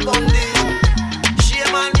a album deal.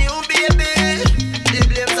 Shame on you, baby. The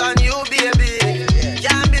blame's on you, baby.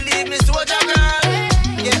 Can't believe me, soldier girl.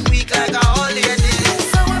 Get weak like a old lady.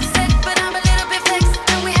 So upset, but I'm a little bit vexed.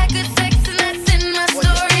 And we had good sex, and that's in my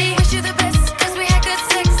story. Wish you the best, 'cause we had good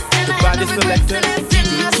sex. And I had no regrets, and that's in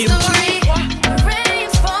my story. The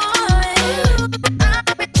rain's falling,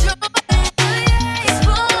 I'm enjoying. 'Cause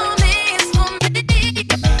for me, it's for me.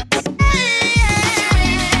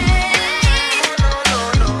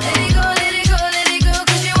 Let it go, let it go, let it go,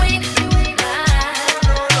 'cause you ain't mine.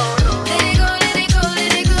 Let it go, let it go,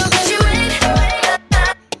 let it go, 'cause you ain't mine.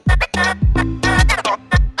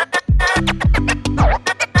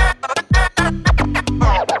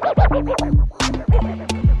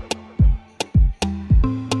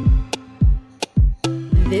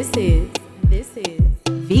 This is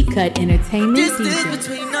V-Cut Entertainment Distance DJ.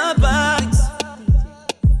 between our bodies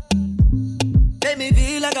make me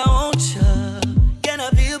feel like I want you. Can I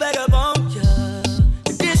feel back up on you?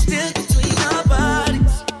 The distance between our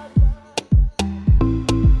bodies,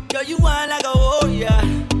 girl, you whine like a warrior.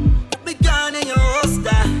 Put me down in your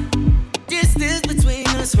holster. Distance between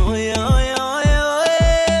us, oh yeah, oh yeah, oh yeah, oh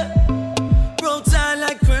yeah. Roll tight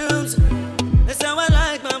like crimson. That's how I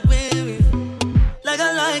like my baby. Like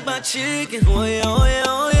I like my chicken, oh yeah, oh yeah,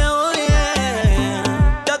 oh yeah, oh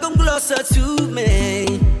yeah. Y'all come closer to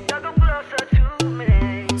me.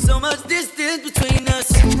 So much distance between us.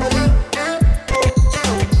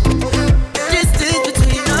 Distance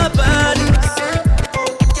between our bodies.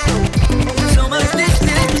 So much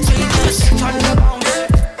distance between us.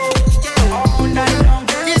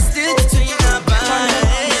 Distance between our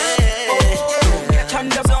bodies.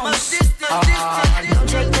 So much distance. Don't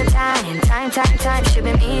take the time. Should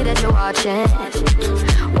be me that you're watching.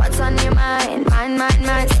 What's on your mind? Mine.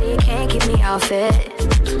 So you can't keep me off it.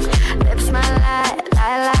 Lips smile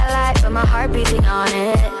lie, but my heart beating on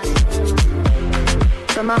it.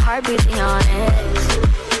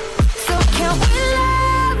 So can we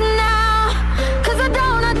love now? 'Cause I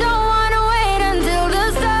don't wanna wait until the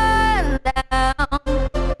sundown.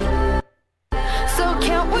 So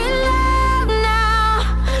can we love now?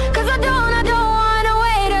 'Cause I don't wanna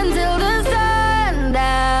wait until the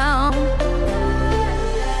sundown.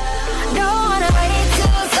 Don't wanna wait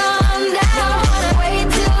till sundown. Wait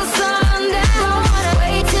till sundown.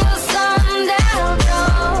 Wait till sundown. No.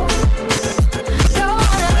 Don't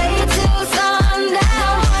wanna wait till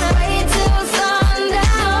sundown. Wait till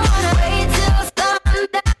sundown. Wait till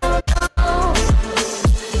sundown. No.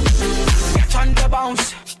 Catch on the bounce,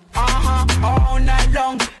 all night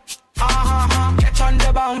long, catch on the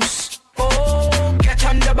bounce, oh, catch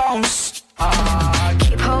on the bounce,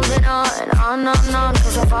 Keep holding on,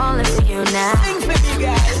 'cause I'm falling for you now.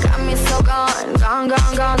 Got me so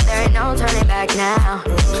gone, there ain't no turning back now.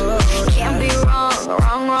 Can't be wrong,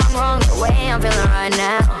 the way I'm feeling right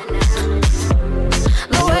now.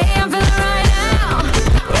 The way I'm feeling right now,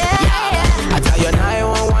 yeah. I tell you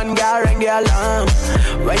 911, girl, ring the alarm.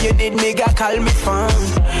 When you need me, girl, call me phone.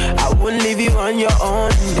 I won't leave you on your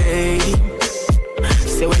own day.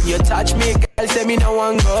 Say when you touch me, girl, say me no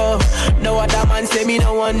one go. No other man say me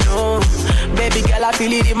no one know. Baby girl, I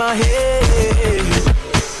feel it in my head.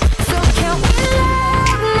 So can we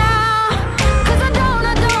love now? 'Cause I don't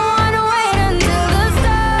wanna wait until the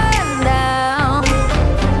sundown.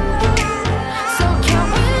 So can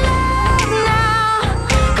we love now?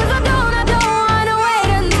 'Cause I don't wanna wait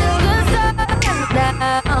until the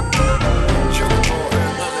sundown.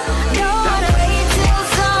 Don't wanna wait till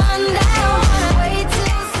sundown. Wait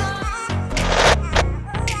till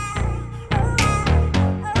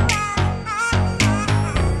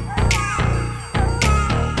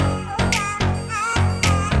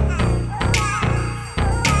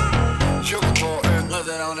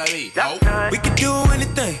We could do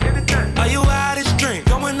anything. Are you out of drink?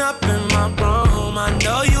 Going up in my room. I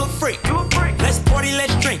know you a freak. Let's party,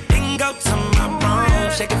 let's drink. Then go to my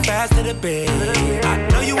room. Shake it fast to the bed. I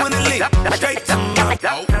know you wanna leave. Straight to my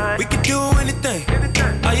room. We could do anything.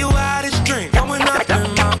 Are you out of drink? Going up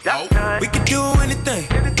in my room. We could do anything.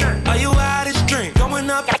 Are you out of drink? Going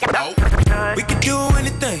up. We could do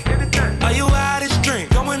anything. Are you out of drink?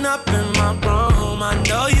 Going up in my room. I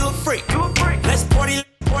know you a freak. Let's party.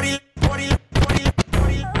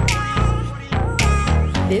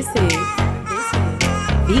 This is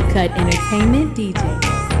V-Cut Entertainment DJ.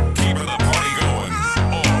 Keeping the party going.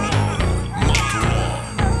 Mic one.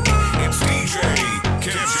 It's DJ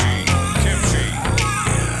Kimchi.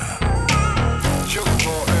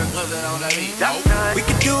 We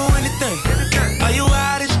can do anything. Are you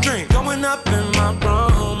out of drink? Going up in my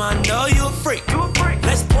room. I know you a freak.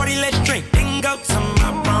 Let's party, let's drink. Then go to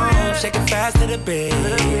my room. Shake it fast to the bed.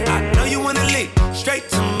 I know you wanna leave. Straight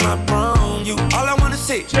to my room. You all I wanna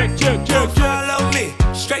see. Check. Follow me.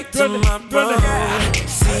 Straight to my room.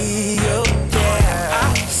 See you, yeah. I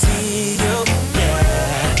see you,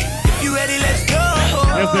 yeah. If you ready, let's go.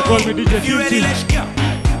 Yes, they call me DJ If you ready, Kimchi. let's go.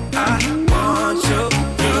 I want you.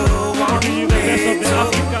 You want me. The best of the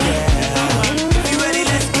African. If you ready,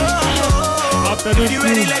 let's go. Afternoon If you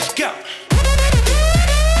ready, crew. let's go.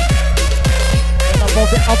 And about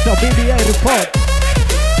the after BBA report.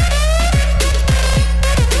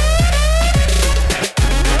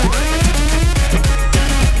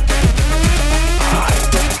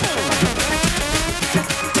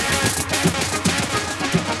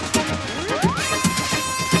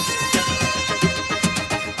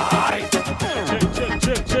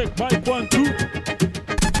 Check. Mic 1,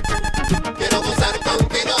 2.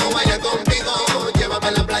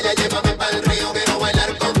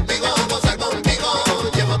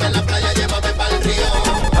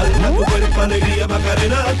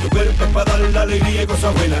 dar la alegría y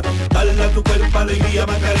cosas buenas. Dale a tu cuerpo alegría,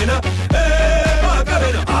 Macarena.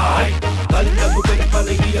 Macarena. Ay, dale a tu cuerpo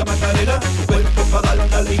alegría, Macarena. Tu cuerpo para dar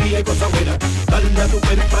la alegría y cosas buenas. Dale a tu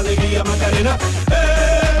cuerpo alegría, Macarena.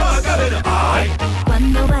 Macarena. Ay.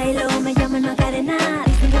 Cuando bailo me llaman Macarena.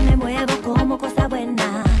 Dicen que me muevo como cosa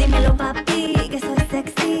buena. Dímelo, papi, que soy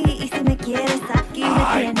sexy. Y si me quieres aquí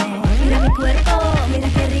me tienes. Mira mi cuerpo, mira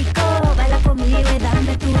qué rico. Baila conmigo y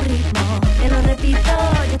dame tu ritmo. Te lo repito,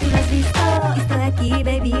 ya tú lo has visto. Y estoy aquí,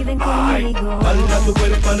 baby, ven conmigo. Dale a tu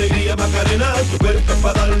cuerpo alegría, Macarena. Tu cuerpo es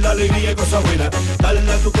para dar la alegría y cosas buenas. Dale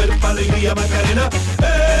a tu cuerpo alegría, Macarena.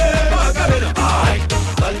 Macarena. Ay.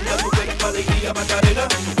 Dale a tu cuerpo alegría, Macarena.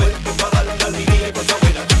 Tu cuerpo es para dar la alegría y cosas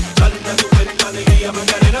buenas. Dale a tu cuerpo alegría,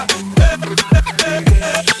 Macarena.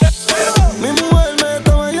 Mi mujer me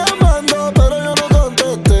estaba llamando, pero yo no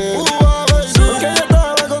contesté. Porque ella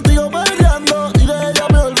estaba contigo peleando y de ella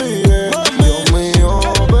me olvidé. Dios mío,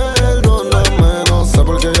 perdóname, no sé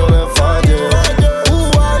por qué yo le fallé.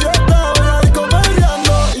 Yo estaba en la disco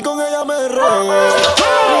peleando y con ella me regué.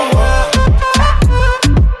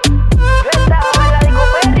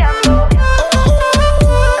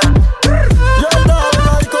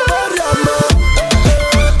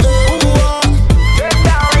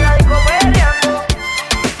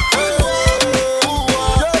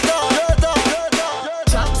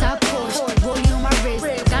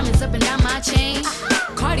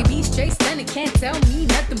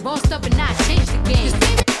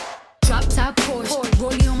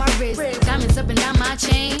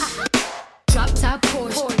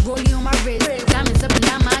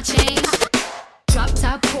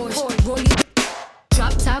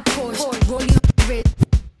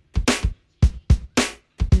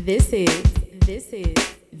 This is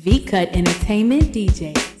V-Cut Entertainment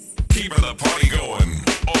DJs. Keeping the party going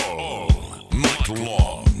all night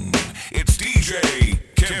long. It's DJ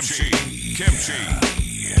Kimchi.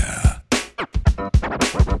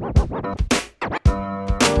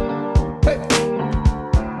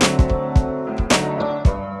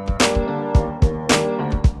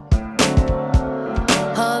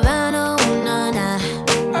 Havana, ooh, na, na.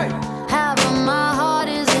 Half of my heart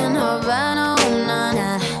is in Havana, ooh, na, na.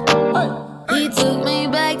 He took me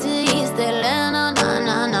back to East Atlanta, na,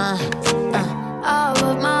 na, na. All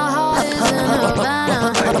of my heart is in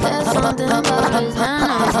Havana. There's something about his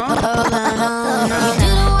Havana. He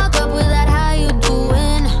didn't walk up with that, how you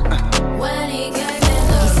doing? When he came in,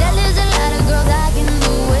 he said there's a lot of girls I can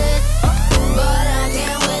do it, but I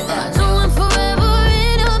can't with that. Doing forever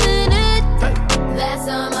in a minute. That's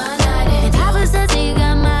on my night. And Papa says he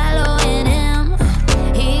got Milo in him.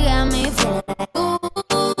 He got me feeling ooh.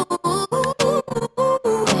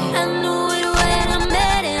 I knew it when I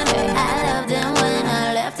met him. I loved him when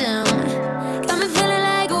I left him. Got me feeling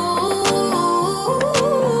like ooh.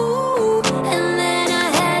 And then I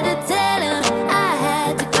had to tell him I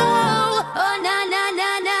had to go. Oh na na na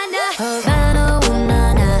na na. Havana, ooh na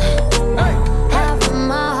na. Half of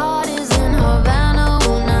my heart is in Havana,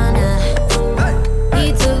 ooh na na. He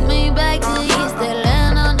took me back to East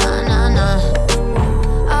Atlanta, na na na.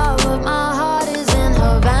 All of my heart is in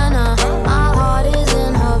Havana. My heart is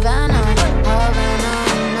in Havana, Havana,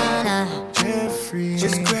 na na. Jeffrey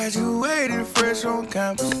just graduated fresh on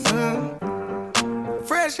campus.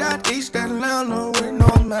 Fresh out East Atlanta with no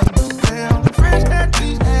members. Damn, fresh out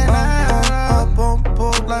East Atlanta. Up on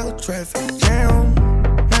board like a traffic jam.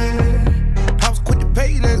 Yeah. I was quick to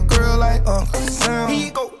pay that girl like Uncle Sam. He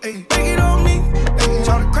go, ayy, take it on me. Ayy,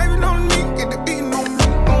 shout the craving on me, get the beating on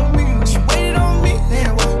me. She waited on me,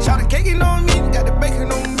 then shout the caking on me, got the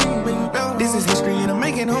bacon on me. This is history and I'm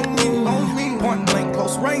making on me. Point blank,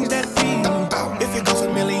 close range, that feed. If it goes a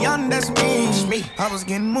million, that's me. I was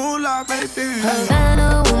getting moolah, baby.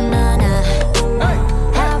 Havana, ooh na na.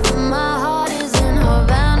 Half of my heart is in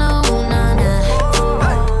Havana, ooh na na.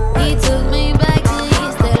 He took me back to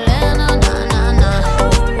East Atlanta, na na na.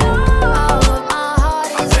 All of my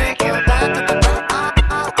heart is in Havana.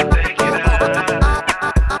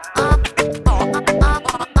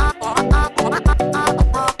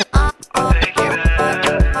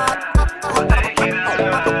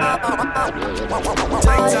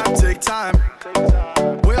 Take time.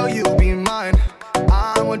 Will you be mine?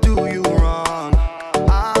 I won't do you wrong.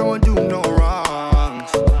 I won't do no wrong.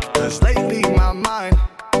 'Cause lately my mind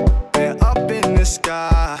been up in the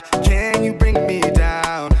sky. Can you bring me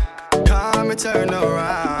down? Come and turn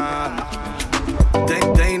around.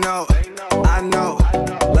 They know, I know.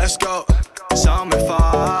 Let's go somewhere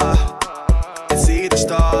far and see the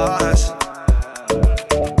stars.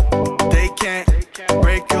 They can't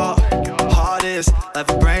break your heart, is like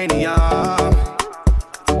vibranium.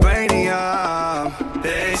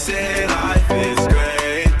 They said I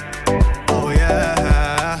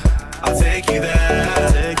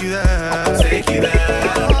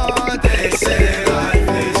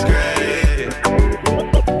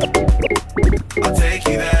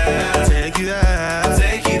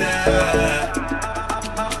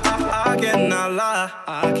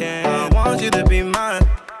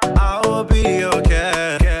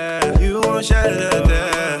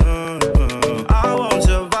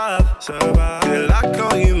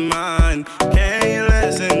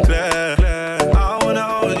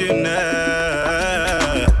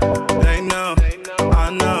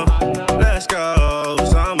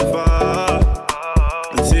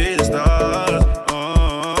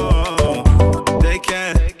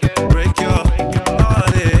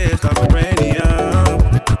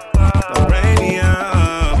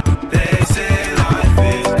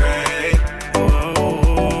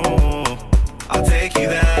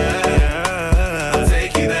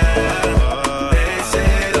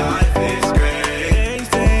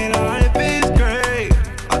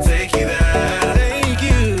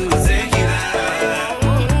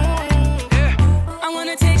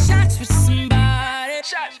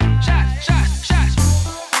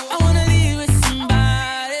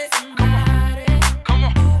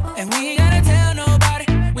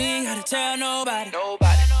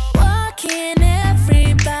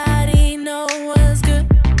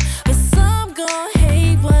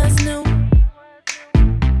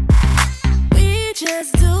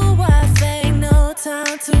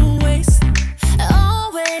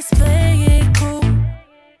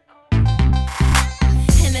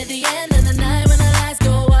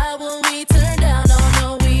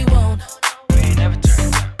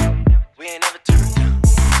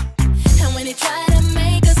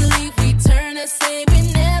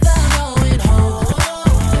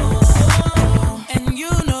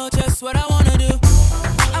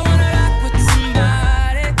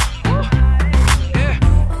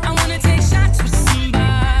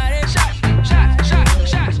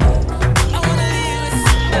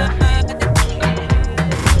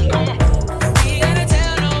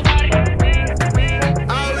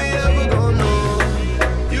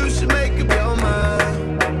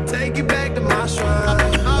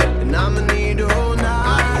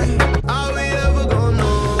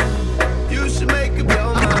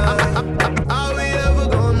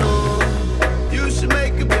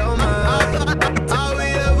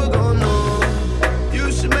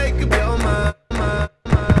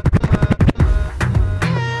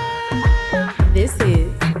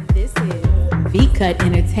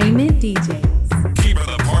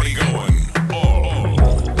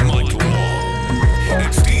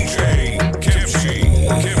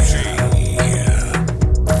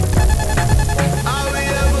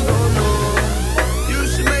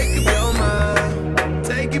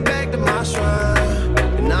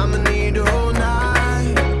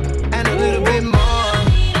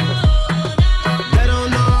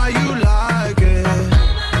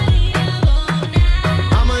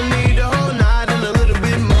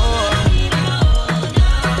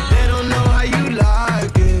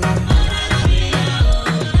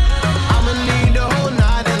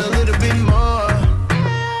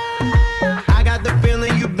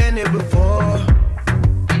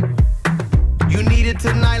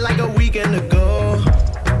a weekend ago.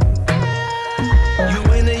 You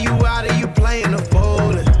in and you out and you playing the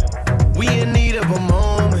folding. We in need of a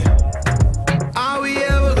moment. Are we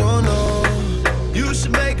ever gonna know? You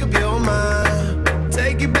should make up your mind.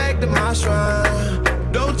 Take it back to my shrine.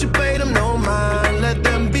 Don't you pay them no mind. Let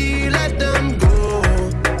them be, let them go.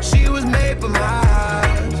 She was made for my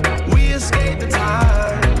eyes. We escaped the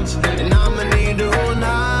times. And I'ma need the whole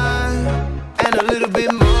night. And a little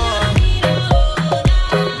bit more.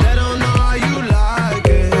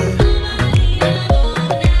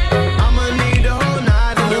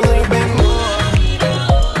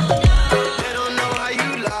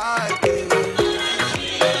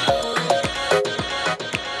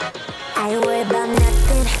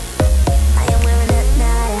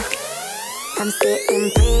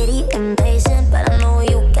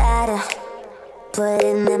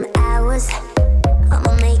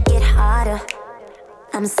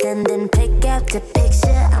 I'm sending pick after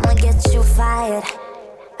picture, I'ma get you fired.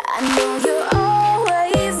 I know you're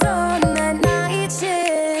always on that night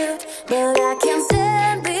shift, but I can't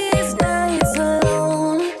stand these nights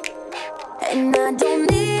alone. And I don't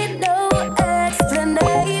need no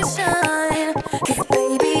explanation, 'cause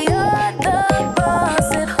baby, you're the boss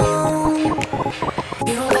at home.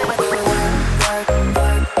 You don't gotta go to work, work,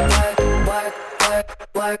 work, work, work,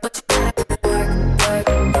 work, but you gotta go to work.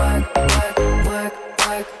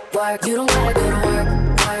 You don't gotta go to work,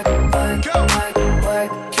 work, work, work, work,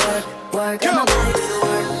 work, work. Let my body do the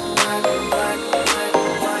work, work, work.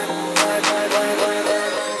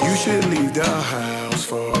 You should leave the house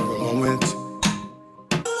for a moment.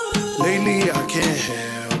 Lately I can't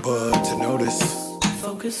help but to notice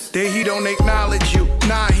that he don't acknowledge you.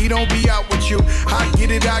 Nah, he don't be out with you. I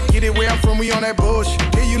get it, where I'm from, we on that bullshit.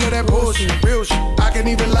 Yeah, you know that bullshit, real shit. I can't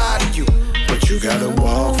even lie to you, but you gotta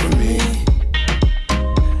walk for me.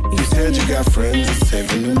 You said you got friends, it's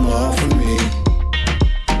saving them all for me.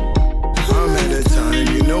 I'm at a time,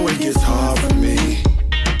 you know it gets hard for me.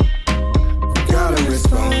 Gotta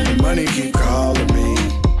respond, the money keep calling me.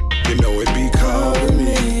 You know it be calling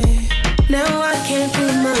me. Now I can't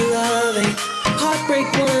prove my loving. Heartbreak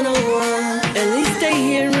 101. At least stay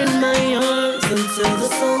here in my arms until the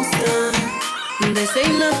song's done. They say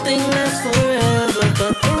nothing lasts forever,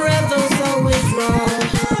 but forever's always wrong.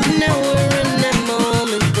 Now we're in that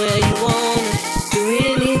moment where you wanna do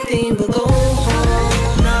anything but go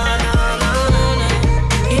home. Nah, nah, nah, nah, nah.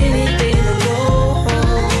 Anything but go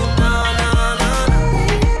home. Nah, nah, nah, nah.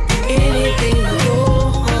 Anything but go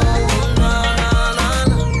home. Nah, nah, nah,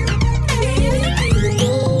 nah. Anything but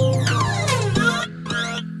go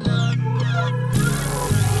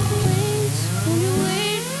When you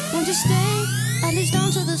wait, won't you stay? At least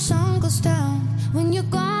until the sun goes down. When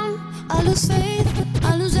you're gone, I lose faith,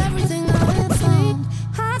 I lose everything I have found.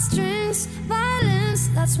 Heartstrings, violence,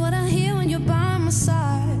 that's what I hear when you're by my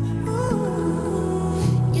side. Ooh,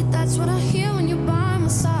 yeah, that's what I hear when you're by my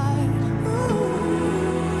side. Ooh.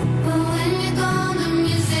 But when you're gone, the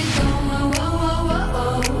music go whoa, whoa, whoa, whoa,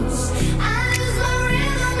 whoa. I lose my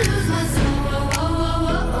rhythm, lose my soul, whoa, whoa,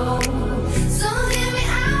 whoa, whoa. So hear me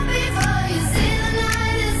out before you say the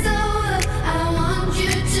night is over. I want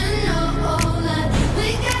you to know that we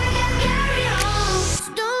gotta get carried on. So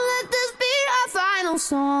don't let this be our final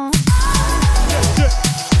song.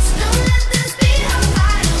 Don't let this be our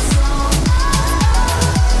final song.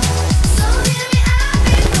 So hear me out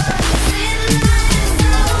before you say the night is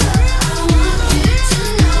over. I want you to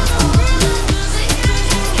know that we gotta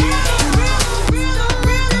get carried on. Don't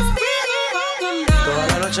let this be our Toda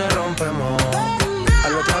la noche rompemos,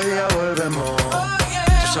 al otro día volvemos.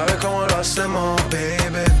 Tú sabes cómo lo hacemos,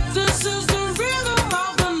 baby. This is the rhythm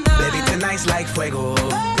of the night. Baby, tonight's like fuego.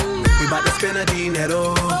 We bout to spend a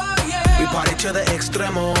dinero. We party to the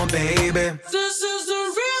extremo, baby. This is the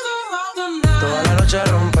rhythm of the night. Toda la noche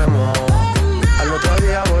rompemos, al otro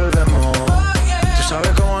día volvemos. Tú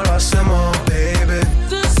sabes cómo lo hacemos, baby.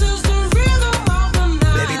 This is the rhythm of the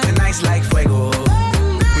night. Baby, tonight's like fuego.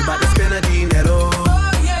 We bout to spend a dinero.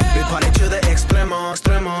 We party to the extremo,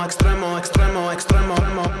 extremo, extremo, extremo, extremo.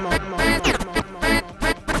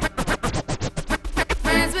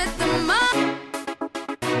 friends with the mom.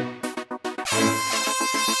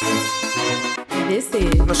 This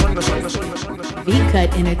is V-Cut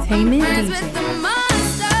Entertainment DJ.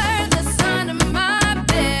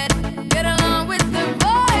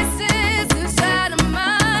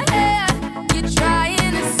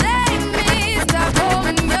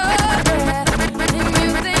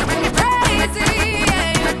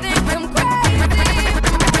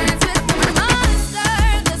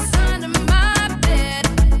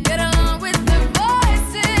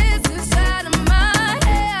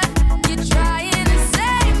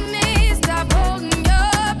 Save me.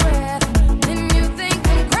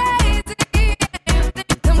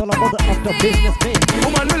 the business thing.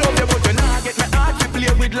 Woman, me love you, but you not get me heart to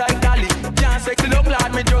play with like Dolly. Can't sex it up,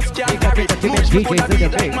 lad, me just can't carry. Much me put a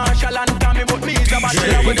beat like Marshall and Tommy, but me is a bad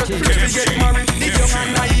girl. We just flip to get married. The young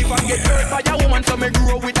and naive and get hurt by a woman, so me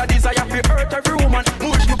grow with a desire to hurt every woman.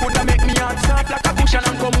 Much me coulda make me heart soft like a cushion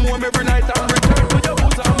and come home every night and return to your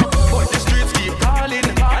bosom. But the streets keep calling,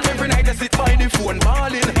 and every night I sit by the phone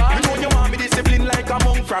balling. You know you want me discipline like a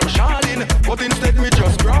monk from Charlene, but instead me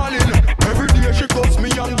just crawling. Every day she cuss me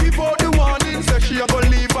and give out the warning. Say she a go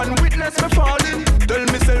leave and witness me falling. Tell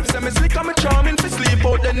myself say me slick and me charming. Fi sleep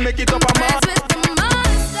out then make it up a man.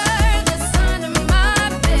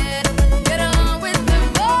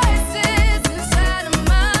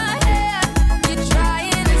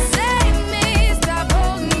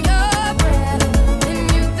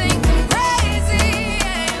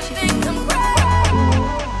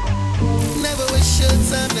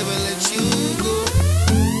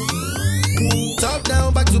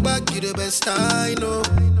 Back, you the best I know.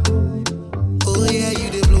 Oh yeah, you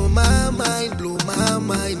dey blow my mind, blow my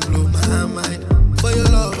mind, blow my mind. For your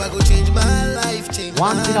love, I go change my life, change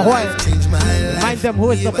once my in a while, life, change my life. Remind them who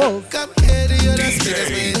is the boss. Come here to you, that's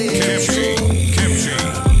dirty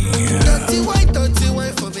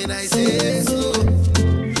wine for me, I say so.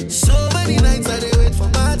 So many nights I dey wait for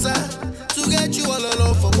matter to get you all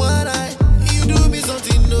alone for one night. You do me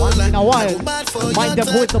something no once like in a while, remind them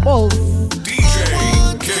who is the boss.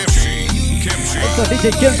 Also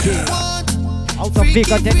DJ Kimchi, out of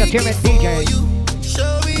Vegas Entertainment DJ.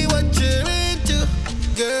 Show me what you're into,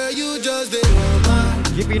 girl. You just did.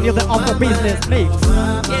 Giving you the upper business, please.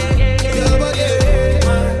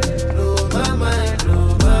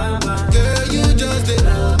 Girl, you just did.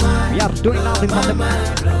 We are doing nothing but the man.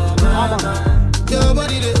 Your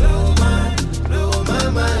body did.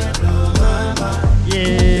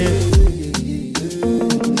 Yeah.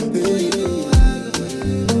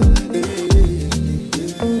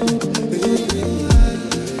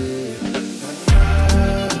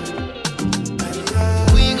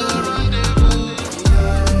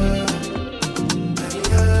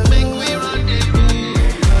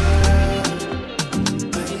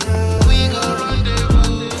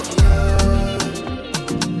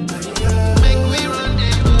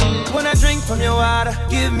 From your water,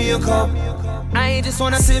 give me a cup. I ain't just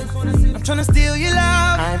wanna sip, I'm tryna steal your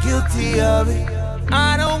love. I'm guilty of it.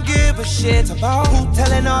 I don't give a shit about who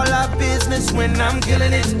telling all our business when I'm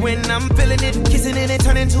killing it, when I'm feeling it, kissing it and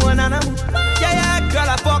turning to an animal. Yeah, girl,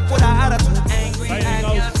 I fuck with her attitude. Angry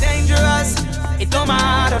and you're dangerous. It don't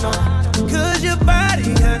matter, no. Cause your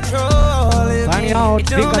body controlling me. Signing out,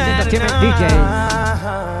 Vegas Entertainment DJ.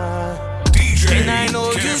 And I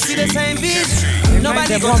know you see the same bitch.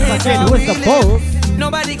 Nobody gon' change how we live.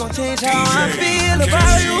 Nobody gon' change how I feel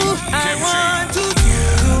about you. I want to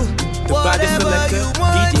do whatever you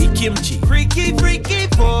want. DJ Kimchi. Freaky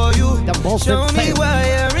for you. The most show me where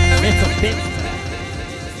you're in.